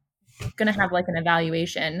like gonna have like an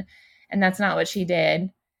evaluation, and that's not what she did.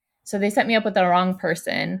 So they set me up with the wrong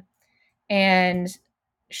person, and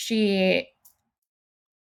she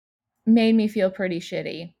made me feel pretty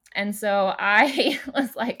shitty. And so I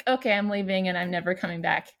was like, okay, I'm leaving and I'm never coming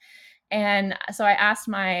back. And so um,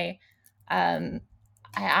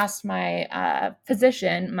 I asked my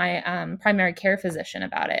physician, my primary care physician,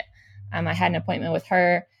 about it. I had an appointment with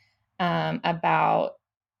her about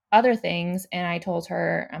other things, and I told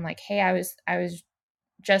her, I'm like, hey, I was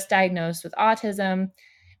just diagnosed with autism.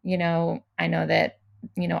 I know that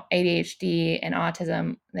ADHD and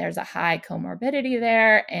autism, there's a high comorbidity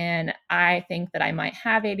there, and I think that I might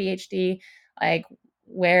have ADHD. Like,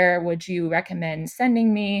 where would you recommend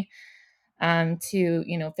sending me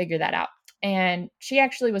to figure that out? And she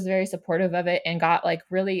actually was very supportive of it and got like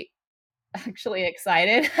really actually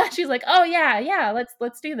excited. She's like, oh yeah, yeah,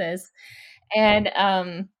 let's do this. And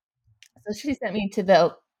so she sent me to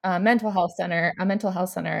the mental health center, and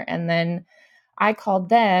then I called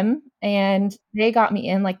them and they got me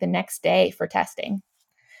in like the next day for testing.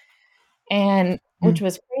 And Hmm. which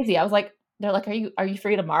was crazy. I was like, they're like, are you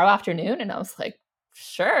free tomorrow afternoon? And I was like,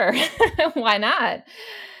 sure. Why not?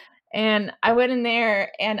 And I went in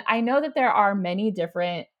there, and I know that there are many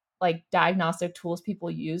different like diagnostic tools people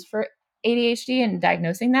use for ADHD and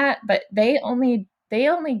diagnosing that, but they only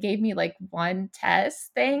gave me like one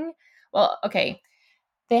test thing. Well, okay.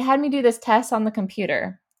 They had me do this test on the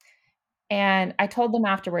computer, and I told them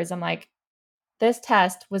afterwards, I'm like, this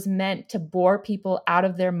test was meant to bore people out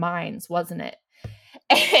of their minds, wasn't it?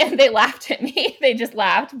 And they laughed at me. They just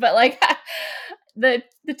laughed. But like the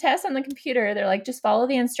test on the computer, they're like, just follow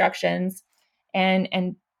the instructions and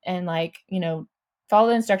like, follow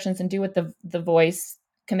the instructions and do what the voice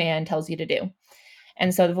command tells you to do.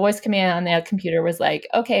 And so the voice command on the computer was like,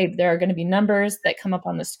 okay, there are going to be numbers that come up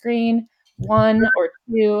on the screen, 1 or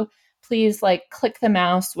 2. Please like click the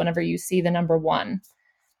mouse whenever you see the number 1.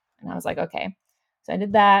 And I was like, okay. So I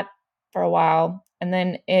did that for a while. And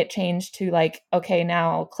then it changed to like, okay,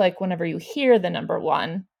 now click whenever you hear the number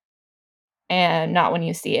 1 and not when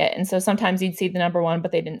you see it. And so sometimes you'd see the number 1,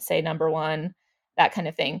 but they didn't say number 1, that kind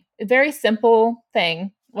of thing. A very simple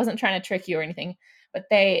thing. Wasn't trying to trick you or anything, but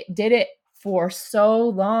they did it for so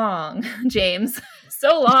long, James,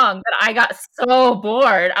 so long that I got so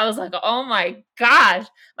bored. I was like, oh my gosh,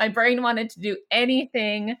 my brain wanted to do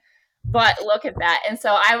anything but look at that. And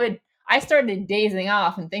so I started dazing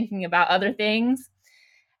off and thinking about other things.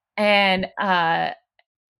 And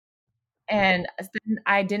then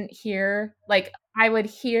I didn't hear, like, I would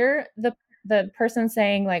hear the person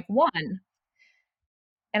saying like 1,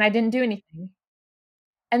 and I didn't do anything.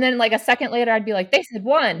 And then like a second later I'd be like, they said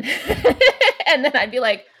 1. And then I'd be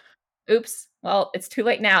like, oops, well, it's too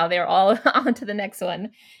late now. They're all on to the next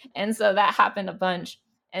one. And so that happened a bunch.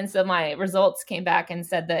 And so my results came back and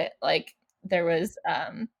said that like there was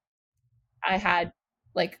I had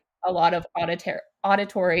like a lot of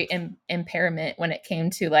auditory impairment when it came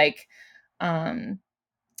to like um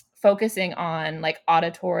focusing on like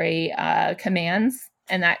auditory commands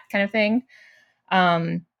and that kind of thing.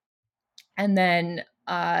 Um, and then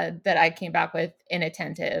that I came back with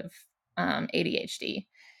inattentive ADHD.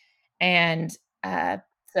 And uh,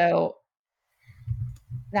 so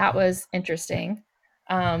that was interesting.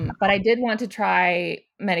 But I did want to try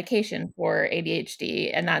medication for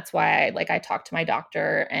ADHD, and that's why I talked to my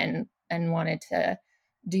doctor and wanted to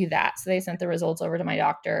do that. So they sent the results over to my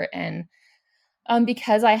doctor, and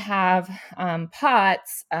because I have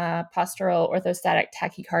POTS, postural orthostatic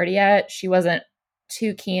tachycardia, she wasn't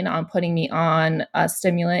too keen on putting me on a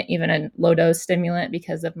stimulant, even a low dose stimulant,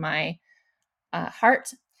 because of my heart.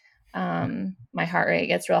 My heart rate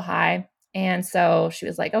gets real high. And so she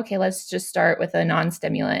was like, okay, let's just start with a non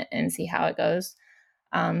stimulant and see how it goes.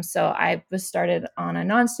 So I was started on a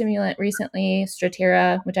non stimulant recently,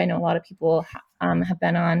 Stratera, which I know a lot of people have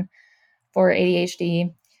been on for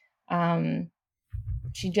ADHD. Um,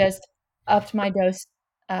 she just upped my dose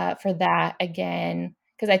for that again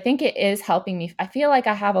because I think it is helping me. I feel like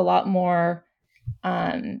I have a lot more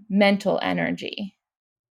mental energy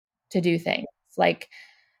to do things, like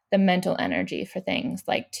the mental energy for things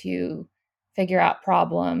like to figure out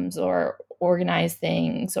problems or organize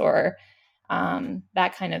things or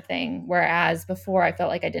that kind of thing. Whereas before, I felt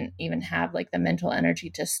like I didn't even have like the mental energy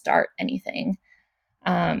to start anything.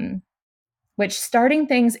 Um, which starting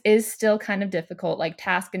things is still kind of difficult, like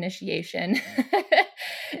task initiation.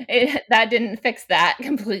 That didn't fix that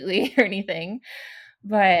completely or anything,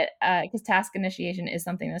 but because task initiation is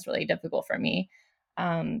something that's really difficult for me.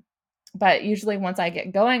 Um, but usually, once I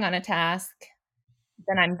get going on a task,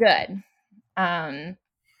 then I'm good. Um,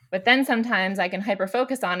 but then sometimes I can hyper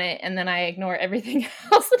focus on it and then I ignore everything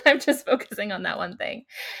else and I'm just focusing on that one thing.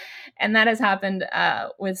 And that has happened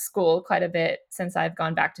with school quite a bit since I've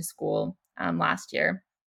gone back to school last year,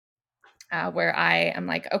 where I am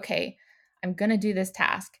like, okay, I'm going to do this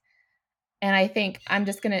task. And I think I'm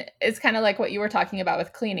just going to, it's kind of like what you were talking about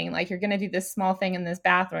with cleaning. Like, you're going to do this small thing in this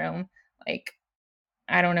bathroom, like,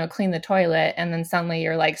 I don't know, clean the toilet, and then suddenly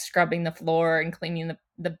you're like scrubbing the floor and cleaning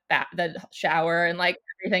the shower and like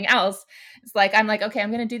everything else. It's like I'm like, okay, I'm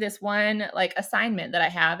gonna do this one like assignment that I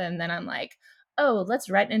have, and then I'm like, oh, let's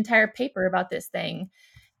write an entire paper about this thing.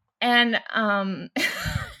 And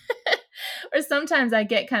or sometimes I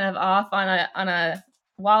get kind of off on a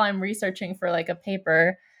while I'm researching for like a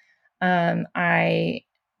paper. I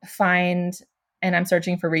find and I'm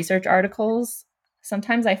searching for research articles.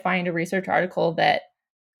 Sometimes I find a research article that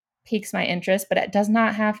piques my interest, but it does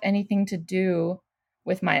not have anything to do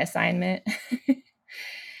with my assignment.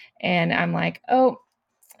 And I'm like, oh,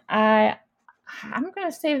 I I'm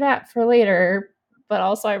gonna save that for later, but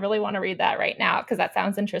also I really want to read that right now because that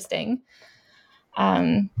sounds interesting.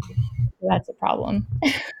 Um, that's a problem.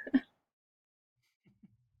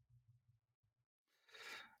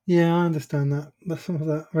 Yeah, I understand that. Some of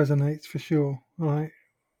that resonates for sure. Right.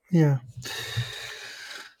 Yeah.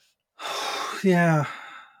 Yeah.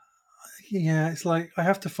 Yeah. It's like I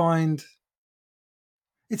have to find.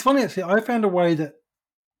 It's funny actually. I found a way that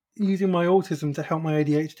using my autism to help my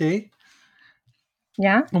ADHD.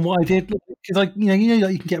 Yeah. And what I did, because like like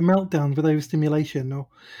you can get meltdowns with overstimulation, or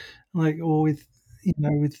or with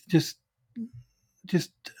with just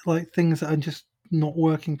like things that are just not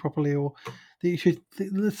working properly, or that you should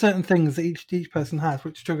there's certain things that each person has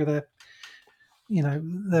which trigger their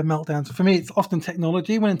meltdowns. For me, it's often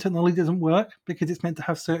technology when technology doesn't work because it's meant to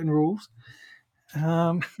have certain rules.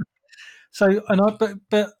 Um, so and I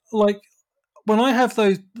but like when I have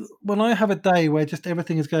those when I have a day where just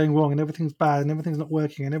everything is going wrong and everything's bad and everything's not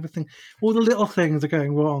working and everything all the little things are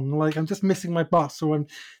going wrong, like I'm just missing my bus, or I'm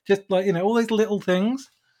just all those little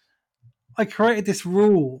things. I created this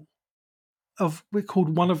rule of we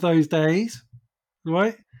called one of those days,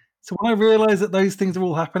 right? So when I realize that those things are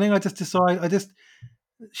all happening, I just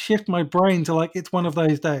shift my brain to like it's one of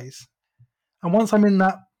those days. And once I'm in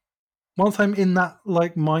that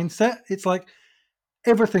like mindset, it's like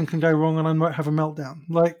everything can go wrong and I might have a meltdown.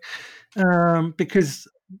 Because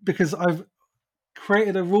I've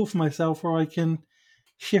created a rule for myself where I can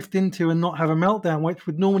shift into and not have a meltdown, which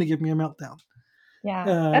would normally give me a meltdown. Yeah.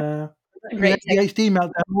 That's Uh, a the great technique. ADHD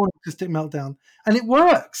meltdown or autistic meltdown, and it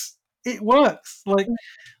works. It works. Like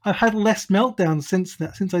I've had less meltdowns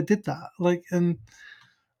since I did that. Like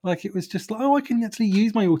it was just like, oh, I can actually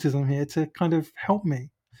use my autism here to kind of help me.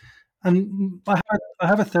 And I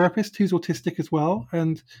have a therapist who's autistic as well,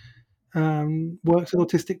 and works with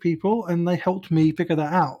autistic people, and they helped me figure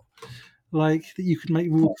that out. Like that you can make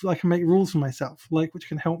rules. I can make rules for myself, like which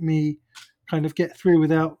can help me kind of get through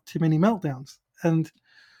without too many meltdowns, and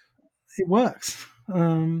it works.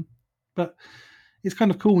 But it's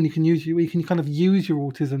kind of cool when you can kind of use your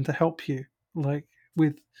autism to help you, like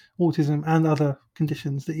with autism and other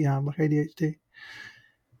conditions that you have, like ADHD.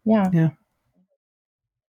 Yeah. Yeah,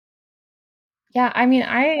 Yeah, I mean,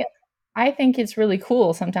 I think it's really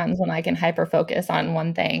cool sometimes when I can hyper focus on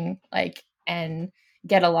one thing, like, and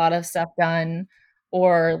get a lot of stuff done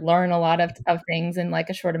or learn a lot of things in like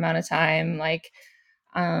a short amount of time. Like,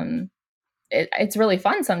 um, it's really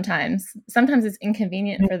fun sometimes. Sometimes it's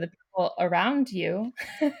inconvenient for the people around you,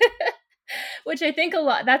 which I think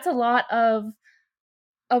that's a lot of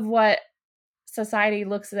what society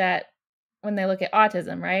looks at when they look at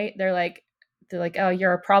autism, right? They're like, oh,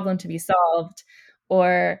 you're a problem to be solved,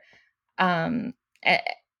 or um, eh,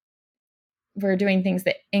 we're doing things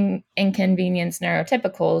that inconvenience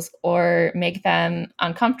neurotypicals or make them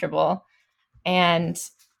uncomfortable. And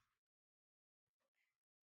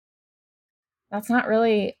that's not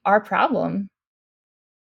really our problem,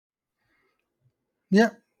 yeah,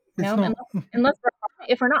 you it's know, not. unless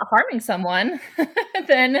if we're not harming someone,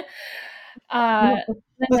 then uh,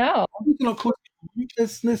 then That's no. not causing harm.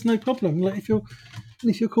 There's no problem. Like if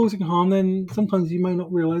you're causing harm, then sometimes you may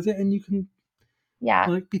not realize it, and you can Yeah.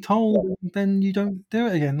 like be told, and then you don't do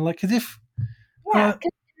it again. Like as if Yeah. uh,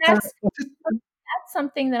 'Cause uh, that's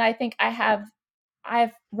something that I think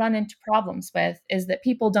I've run into problems with, is that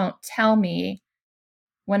people don't tell me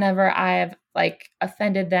whenever I've like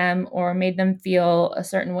offended them or made them feel a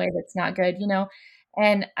certain way that's not good, you know?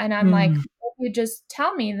 And I'm like, mm, if you just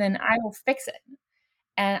tell me, then I will fix it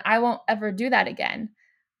and I won't ever do that again.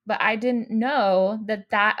 But I didn't know that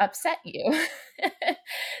that upset you.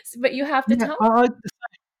 But you have to yeah, tell me.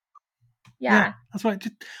 yeah, Yeah. that's right. I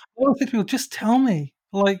always say to people, just tell me.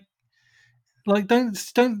 Like don't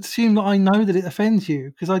assume that I know that it offends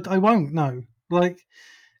you because I won't know. Like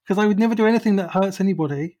because I would never do anything that hurts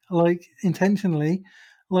anybody, like intentionally.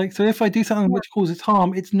 Like so, if I do something which causes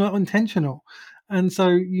harm, it's not intentional, and so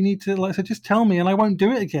you need to like so just tell me, and I won't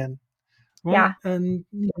do it again, right? Yeah. And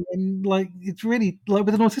like it's really like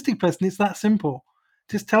with an autistic person, it's that simple.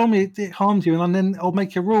 Just tell me it harms you, and then I'll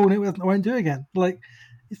make a rule, and I won't do it again. Like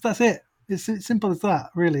that's it. It's simple as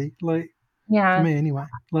that, really. Like for Yeah. me, anyway.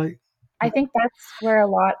 Like I think that's where a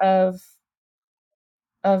lot of,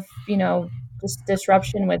 you know, just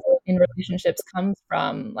disruption with in relationships comes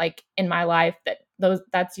from. Like in my life,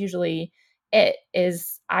 that's usually it,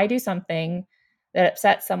 is I do something that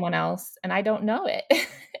upsets someone else and I don't know it.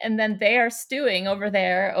 And then they are stewing over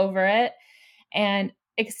there over it and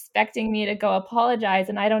expecting me to go apologize,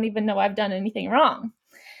 and I don't even know I've done anything wrong.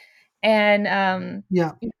 And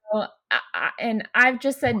yeah, you know, and I've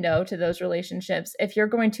just said no to those relationships. If you're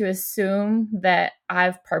going to assume that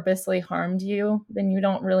I've purposely harmed you, then you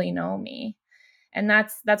don't really know me. And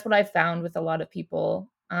that's what I've found with a lot of people,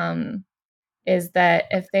 is that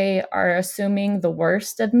if they are assuming the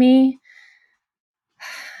worst of me,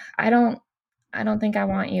 I don't think I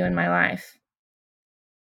want you in my life.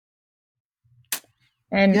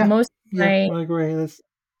 And Yeah, yeah, I agree.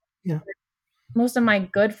 Yeah, most of my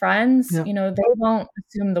good friends, yeah, they won't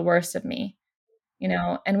assume the worst of me,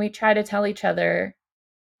 and we try to tell each other,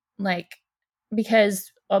 like,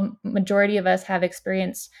 because a majority of us have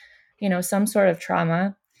experienced, some sort of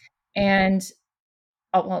trauma, and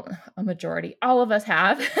well, a majority, all of us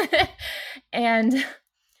have. And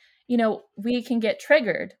we can get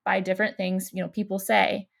triggered by different things, people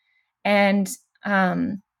say. And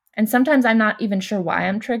um and sometimes I'm not even sure why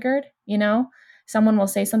I'm triggered. Someone will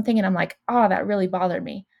say something and I'm like, oh, that really bothered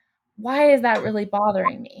me. Why is that really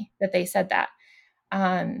bothering me that they said that?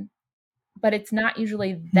 um but it's not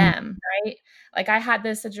usually mm, them, right? Like, I had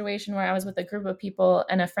this situation where I was with a group of people,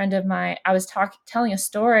 and a friend of mine, I was telling a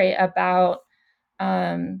story about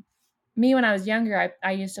um me when I was younger.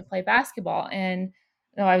 I used to play basketball, and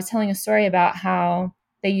I was telling a story about how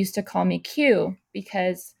they used to call me Q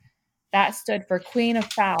because that stood for Queen of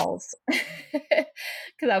Fouls,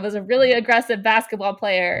 because I was a really aggressive basketball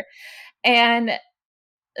player. And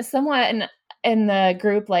someone in the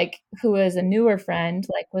group, like, who was a newer friend,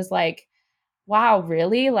 like, was like, "Wow,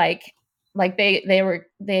 really?" Like they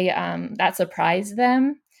that surprised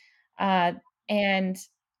them. Uh, and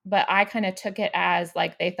but I kind of took it as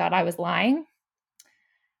like they thought I was lying.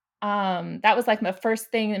 That was like the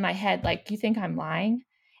first thing in my head, like, "You think I'm lying?"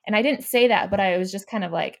 And I didn't say that, but I was just kind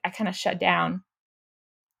of like, I kind of shut down.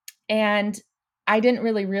 And I didn't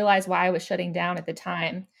really realize why I was shutting down at the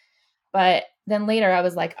time. But then later I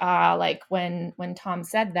was like, like, when Tom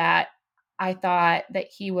said that, I thought that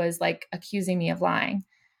he was like accusing me of lying,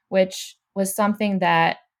 which was something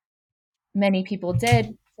that many people did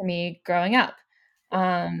to me growing up.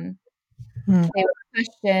 Um, mm, they would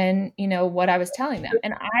question, what I was telling them.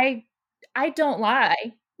 And I don't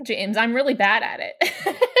lie, James. I'm really bad at it.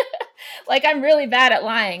 Like, I'm really bad at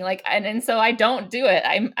lying. Like, and so I don't do it.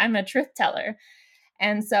 I'm a truth teller.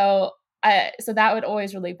 And so that would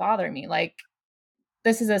always really bother me. Like,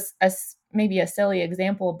 this is maybe a silly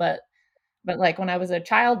example, but like when I was a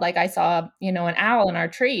child, like, I saw, an owl in our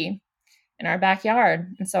tree in our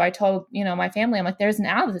backyard. And so I told, my family, I'm like, there's an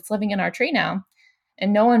owl that's living in our tree now.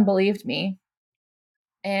 And no one believed me.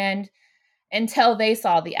 And until they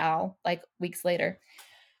saw the owl like weeks later.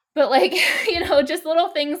 But like, just little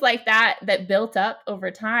things like that that built up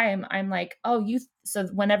over time. I'm like, oh, so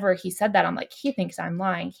whenever he said that, I'm like, he thinks I'm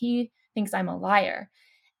lying. He thinks I'm a liar.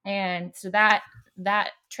 And so that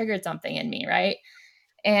triggered something in me, right?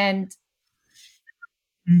 And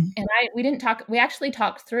mm. we actually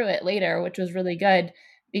talked through it later, which was really good,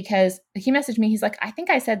 because he messaged me. He's like, I think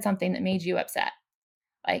I said something that made you upset.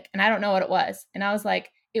 Like, and I don't know what it was. And I was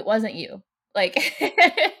like, it wasn't you. Like,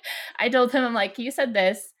 I told him, I'm like, you said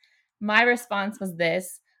this. My response was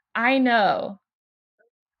this. I know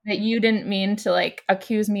that you didn't mean to like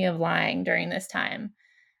accuse me of lying during this time.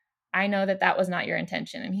 I know that that was not your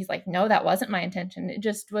intention. And he's like, no, that wasn't my intention. It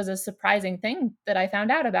just was a surprising thing that I found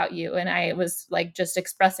out about you. And I was like just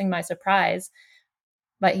expressing my surprise.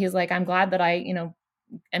 But he's like, I'm glad that I,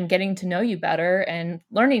 am getting to know you better and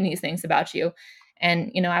learning these things about you.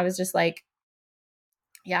 And, I was just like,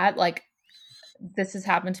 yeah, like, this has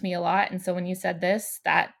happened to me a lot. And so when you said this,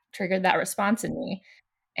 that triggered that response in me.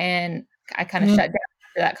 And I kind of Yeah, shut down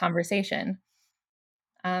after that conversation.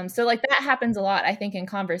 So like that happens a lot, I think, in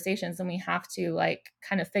conversations, and we have to like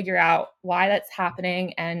kind of figure out why that's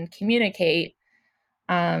happening and communicate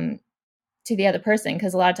um, to the other person,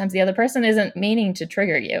 because a lot of times the other person isn't meaning to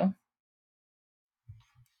trigger you.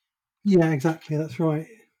 yeah, exactly. That's right.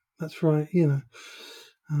 That's right.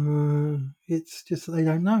 It's just that they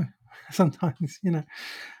don't know sometimes. Yeah,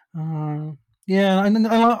 and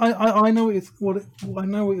I know I know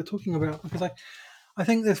what you're talking about, because I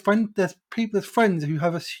think there's friends who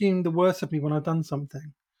have assumed the worst of me when I've done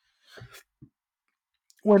something.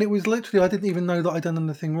 Well, it was literally, I didn't even know that I'd done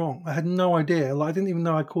anything wrong. I had no idea. Like, I didn't even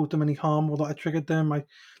know I'd caused them any harm or that I triggered them. I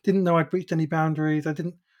didn't know I'd breached any boundaries. I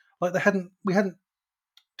didn't like we hadn't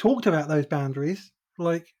talked about those boundaries.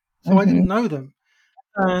 Like, so I didn't Mhm. know them,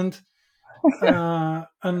 and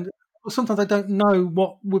and sometimes I don't know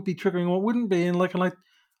what would be triggering or what wouldn't be, and I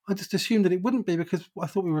just assumed that it wouldn't be because I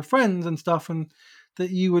thought we were friends and stuff, and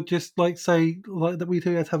that you would just like say like that we'd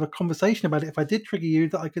have a conversation about it. If I did trigger you,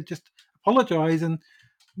 that I could just apologize and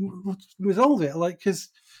resolve it. Like, because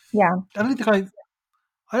Yeah. I don't think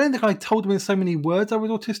I don't think I told them in so many words I was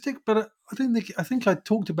autistic, but I think I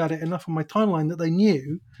talked about it enough on my timeline that they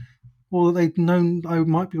knew, or that they'd known I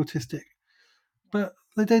might be autistic. But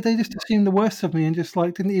they just assumed the worst of me and just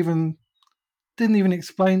like didn't even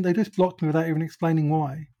explain. They just blocked me without even explaining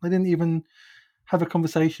why. They didn't even have a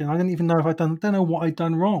conversation. I didn't even know if don't know what I'd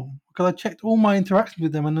done wrong because I checked all my interactions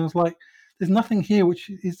with them and I was like, there's nothing here which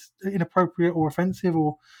is inappropriate or offensive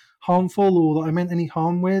or harmful or that I meant any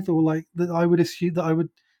harm with or like that I would assume that I would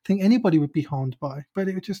think anybody would be harmed by. But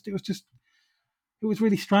it was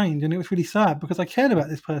really strange and it was really sad because I cared about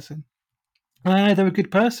this person and I know they're a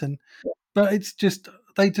good person, but it's just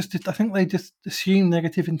I think they just assume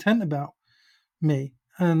negative intent about me,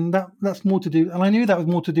 and that's more to do. And I knew that was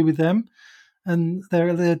more to do with them and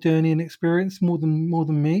their journey and experience more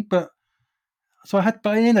than me. But so I had,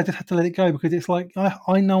 but in the end, I just had to let it go because it's like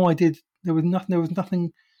I know I did. There was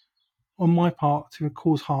nothing on my part to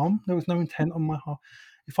cause harm. There was no intent on my part.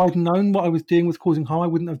 If I'd known what I was doing was causing harm, I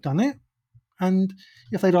wouldn't have done it. And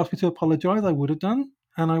if they'd asked me to apologise, I would have done,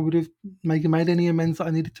 and I would have made any amends that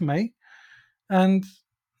I needed to make, and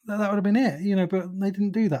that would have been it, you know. But they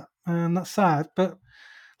didn't do that, and that's sad. But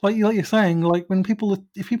like you're saying, like when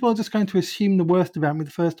if people are just going to assume the worst about me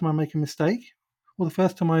the first time I make a mistake, or the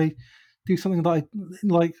first time I do something that I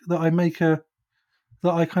like that I make a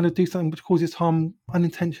that I kind of do something which causes harm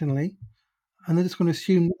unintentionally, and they're just going to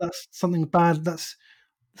assume that that's something bad, that's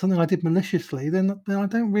something I did maliciously, then I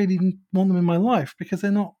don't really want them in my life because they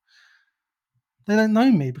don't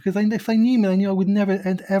know me. Because if they knew me, they knew I would never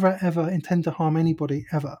and ever intend to harm anybody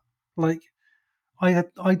ever. Like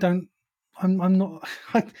I don't I'm not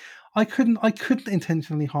I, I couldn't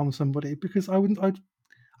intentionally harm somebody because I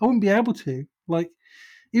wouldn't be able to. Like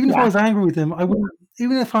even if I Yeah. was angry with them, I wouldn't.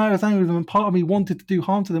 Even if I was angry with them and part of me wanted to do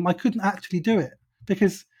harm to them, I couldn't actually do it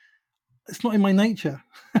because it's not in my nature.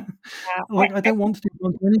 Yeah. Like I don't want to do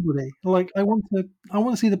harm to anybody. Like I want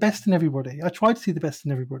to see the best in everybody. I try to see the best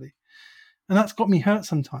in everybody, and that's got me hurt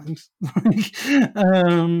sometimes.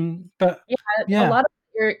 But Yeah, a yeah, lot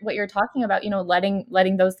of what you're talking about,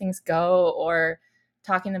 letting those things go or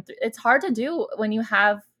talking them through. It's hard to do when you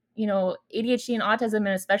have, ADHD and autism, and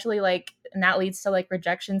especially and that leads to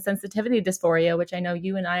rejection sensitivity dysphoria, which I know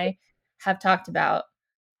you and I have talked about.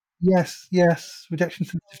 yes, rejection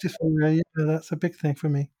sensitive dysphoria. Yeah, that's a big thing for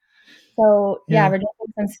me. So yeah, Yeah.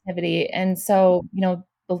 rejection sensitivity, and so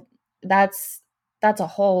that's that's a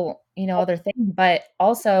whole other thing, but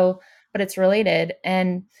also, but it's related.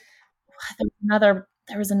 And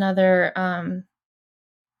there was another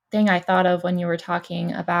thing I thought of when you were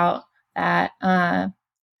talking about that. Now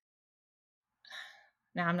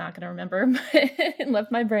I'm not going to remember, but it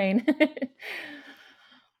left my brain.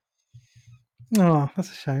 Oh,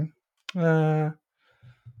 that's a shame. Uh,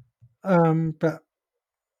 um, but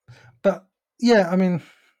but yeah,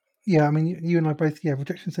 you and I both, yeah,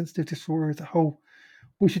 rejection sensitive disorder as a whole.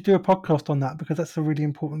 We should do a podcast on that because that's a really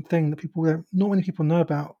important thing that not many people know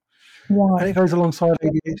about, and it Yes. goes alongside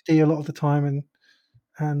ADHD a lot of the time,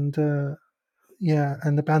 and yeah,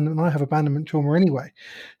 and abandonment. I have abandonment trauma anyway,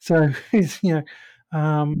 so it's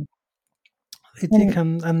um, it And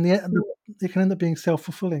can it can end up being self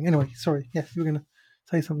fulfilling. Anyway, sorry, yeah, you were going to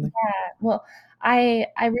say something. well, I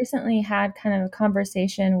recently had kind of a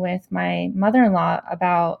conversation with my mother-in-law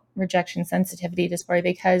about rejection sensitivity dysphoria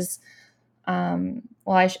because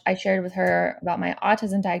I shared with her about my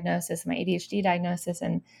autism diagnosis, my ADHD diagnosis,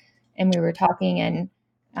 and we were talking,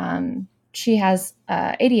 and she has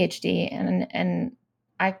ADHD, and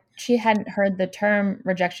she hadn't heard the term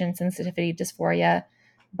rejection sensitivity dysphoria,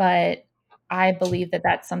 but I believe that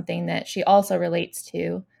that's something that she also relates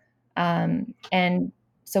to, and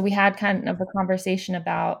so we had kind of a conversation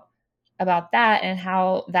about that and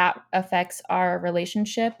how that affects our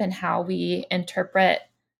relationship and how we interpret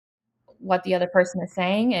what the other person is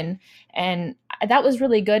saying, and that was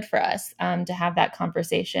really good for us to have that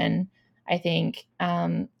conversation. I think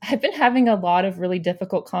I've been having a lot of really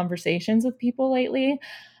difficult conversations with people lately,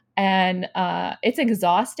 and it's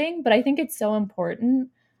exhausting, but I think it's so important.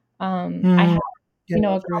 I Mm, had yeah,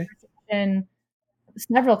 I a agree. conversation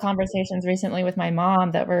several conversations recently with my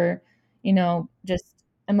mom that were, just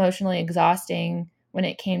emotionally exhausting when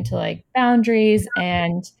it came to boundaries.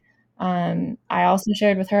 And I also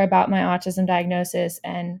shared with her about my autism diagnosis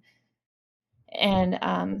and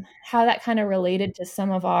how that kind of related to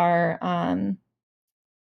some of our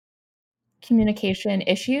communication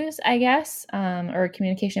issues, I guess, or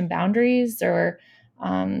communication boundaries or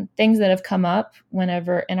things that have come up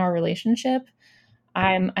whenever in our relationship.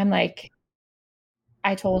 I'm like,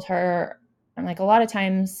 I told her, I'm like, a lot of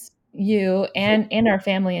times you and our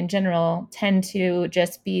family in general tend to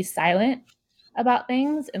just be silent about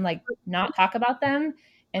things and not talk about them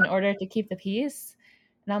in order to keep the peace.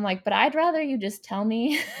 And I'm like, but I'd rather you just tell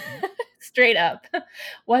me straight up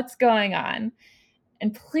what's going on.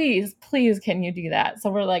 And please, please, can you do that? So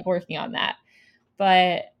we're working on that.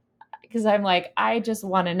 But because I'm like, I just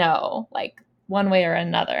want to know one way or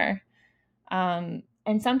another. And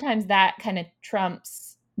sometimes that kind of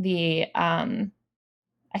trumps the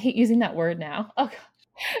I hate using that word now. Oh,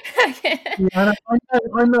 Yeah,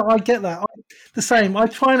 I get that. The same. I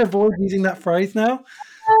try and avoid using that phrase now.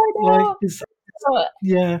 Like, oh it's, no.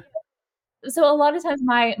 yeah, So a lot of times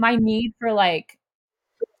my need for like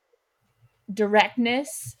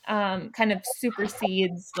directness kind of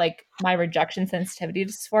supersedes like my rejection sensitivity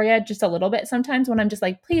to dysphoria just a little bit sometimes, when I'm just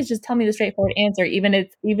like, please just tell me the straightforward answer, even if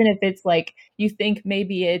it's like you think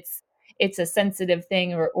maybe it's a sensitive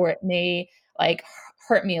thing, or it may like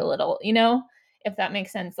hurt me a little, if that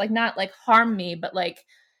makes sense, like not like harm me, but like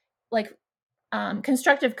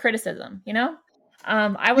constructive criticism,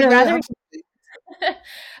 I would yeah, yeah, rather absolutely. I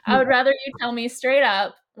Yeah, would rather you tell me straight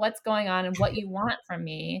up what's going on and what you want from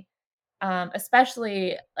me,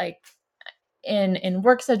 especially like in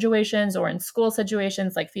work situations or in school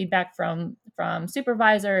situations, like feedback from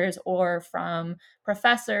supervisors or from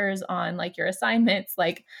professors on like your assignments.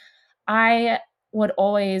 Like I would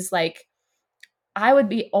always like I would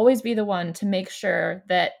be always be the one to make sure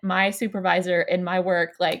that my supervisor in my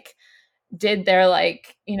work like did their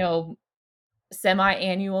like,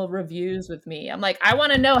 semi-annual reviews with me. I'm like, I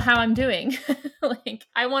want to know how I'm doing. Like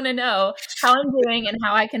I want to know how I'm doing and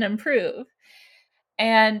how I can improve.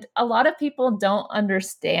 And a lot of people don't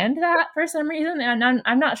understand that for some reason. And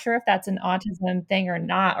I'm not sure if that's an autism thing or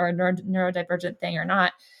not, or a neurodivergent thing or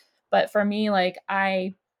not. But for me, like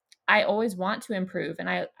I always want to improve, and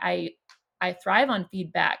I thrive on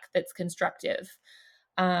feedback that's constructive.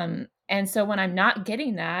 And so when I'm not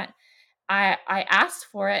getting that, I ask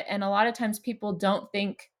for it, and a lot of times people don't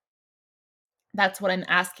think that's what I'm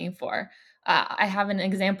asking for. I have an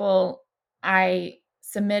example. I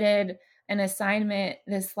submitted an assignment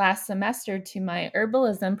this last semester to my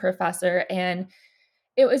herbalism professor, and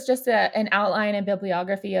it was just an outline and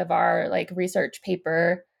bibliography of our like research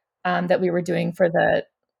paper that we were doing for the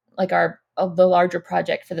like our of the larger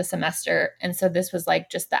project for the semester. And so this was like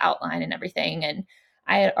just the outline and everything. And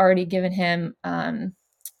I had already given him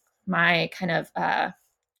my kind of uh,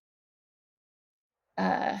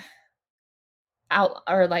 out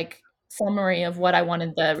or like summary of what I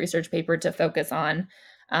wanted the research paper to focus on,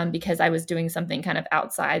 because I was doing something kind of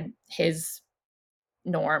outside his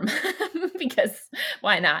norm. Because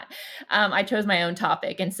why not? I chose my own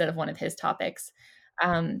topic instead of one of his topics.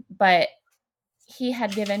 But he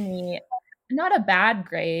had given me not a bad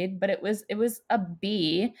grade, but it was a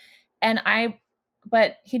B, and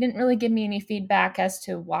but he didn't really give me any feedback as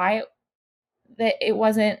to why that it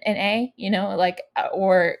wasn't an A, like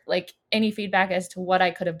or like any feedback as to what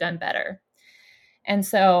I could have done better. And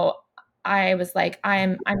so I was like,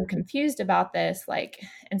 I'm confused about this. Like,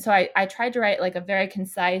 and so I tried to write like a very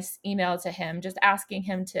concise email to him, just asking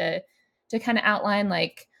him to kind of outline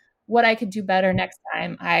like what I could do better next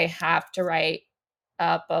time I have to write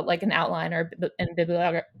up like an outline or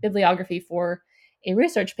bibliography for a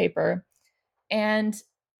research paper. And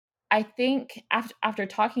I think after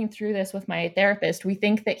talking through this with my therapist, we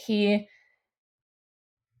think that he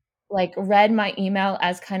like read my email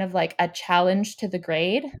as kind of like a challenge to the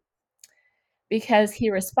grade, because he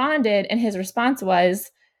responded, and his response was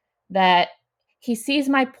that he sees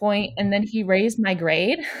my point and then he raised my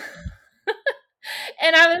grade.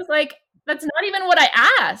 And I was like, that's not even what I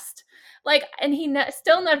asked. Like, and he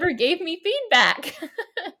still never gave me feedback.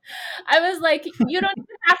 I was like, you don't even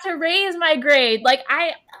have to raise my grade. Like,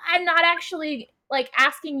 I'm not actually like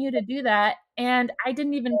asking you to do that, and I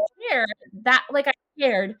didn't even care that. Like, I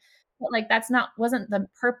cared, but like that's not wasn't the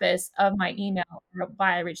purpose of my email or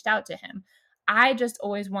why I reached out to him. I just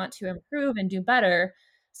always want to improve and do better.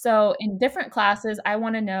 So in different classes, I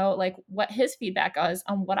want to know like what his feedback was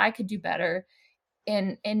on what I could do better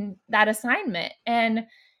in that assignment. And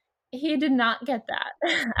he did not get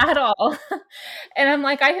that at all. And I'm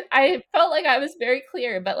like, I felt like I was very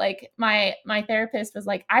clear, but like my therapist was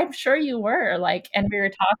like, I'm sure you were, like, and we were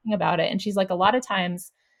talking about it. And she's like, a lot of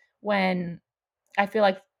times when I feel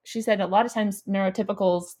like she said a lot of times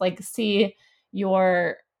neurotypicals like see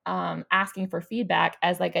your asking for feedback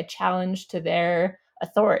as like a challenge to their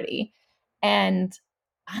authority. And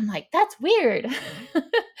I'm like, that's weird.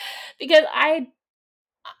 Because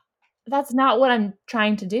that's not what I'm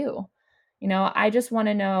trying to do. I just want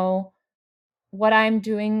to know what I'm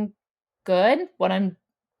doing good, what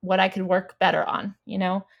I could work better on,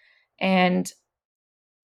 And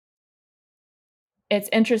it's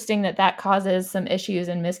interesting that that causes some issues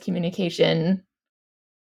and miscommunication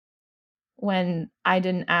when I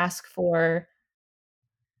didn't ask for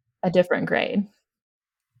a different grade.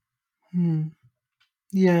 hmm.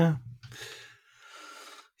 Yeah,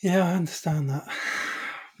 yeah, I understand that.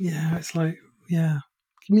 Yeah, it's like, yeah,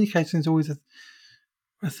 communication is always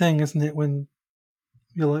a thing, isn't it? When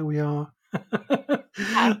you're like we are,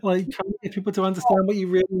 like trying to get people to understand what you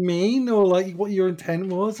really mean, or like what your intent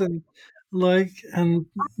was, and got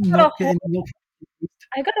not a whole getting not,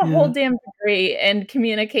 I got a whole yeah. damn degree in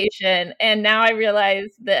communication, and now I realize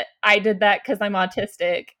that I did that because I'm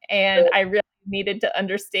autistic, and I really needed to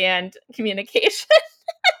understand communication.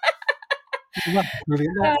 That's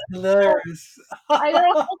brilliant. Uh, That's hilarious. I got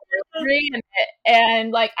a whole degree in it,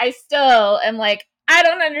 and like I still am like I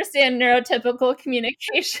don't understand neurotypical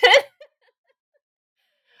communication.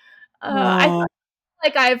 I feel Oh,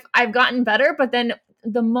 like I've gotten better, but then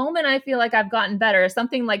the moment I feel like I've gotten better,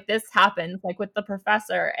 something like this happens, like with the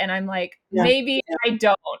professor, and I'm like, yeah. maybe I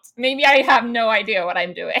don't. Maybe I have no idea what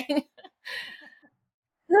I'm doing.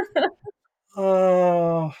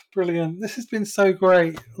 Oh, brilliant. This has been so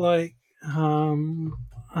great. I'm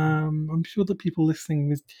sure the people listening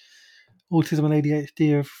with autism and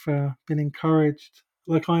ADHD have been encouraged,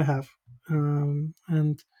 like I have. And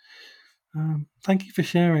thank you for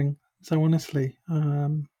sharing so honestly.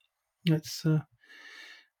 It's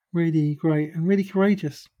really great and really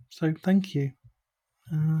courageous. So thank you.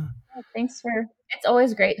 Uh, Thanks for it's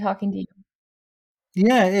always great talking to you.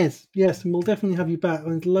 yeah, it is. Yes, and we'll definitely have you back.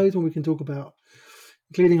 There's loads more we can talk about,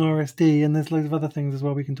 including RSD, and there's loads of other things as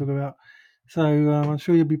well we can talk about. So I'm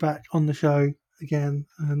sure you'll be back on the show again,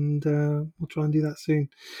 and we'll try and do that soon.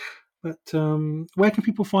 But where can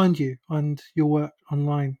people find you and your work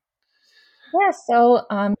online? Yeah, so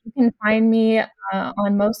you can find me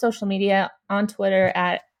on most social media on Twitter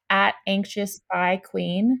at anxious by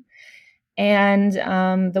queen. And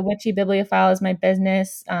the Witchy Bibliophile is my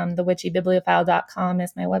business. Thewitchybibliophile.com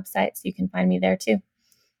is my website, so you can find me there too.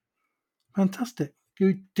 Fantastic.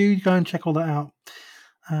 Do go and check all that out,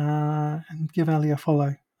 and give Ali a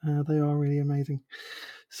follow. They are really amazing.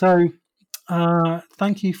 So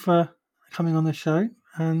thank you for coming on the show,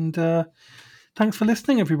 and thanks for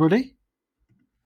listening, everybody.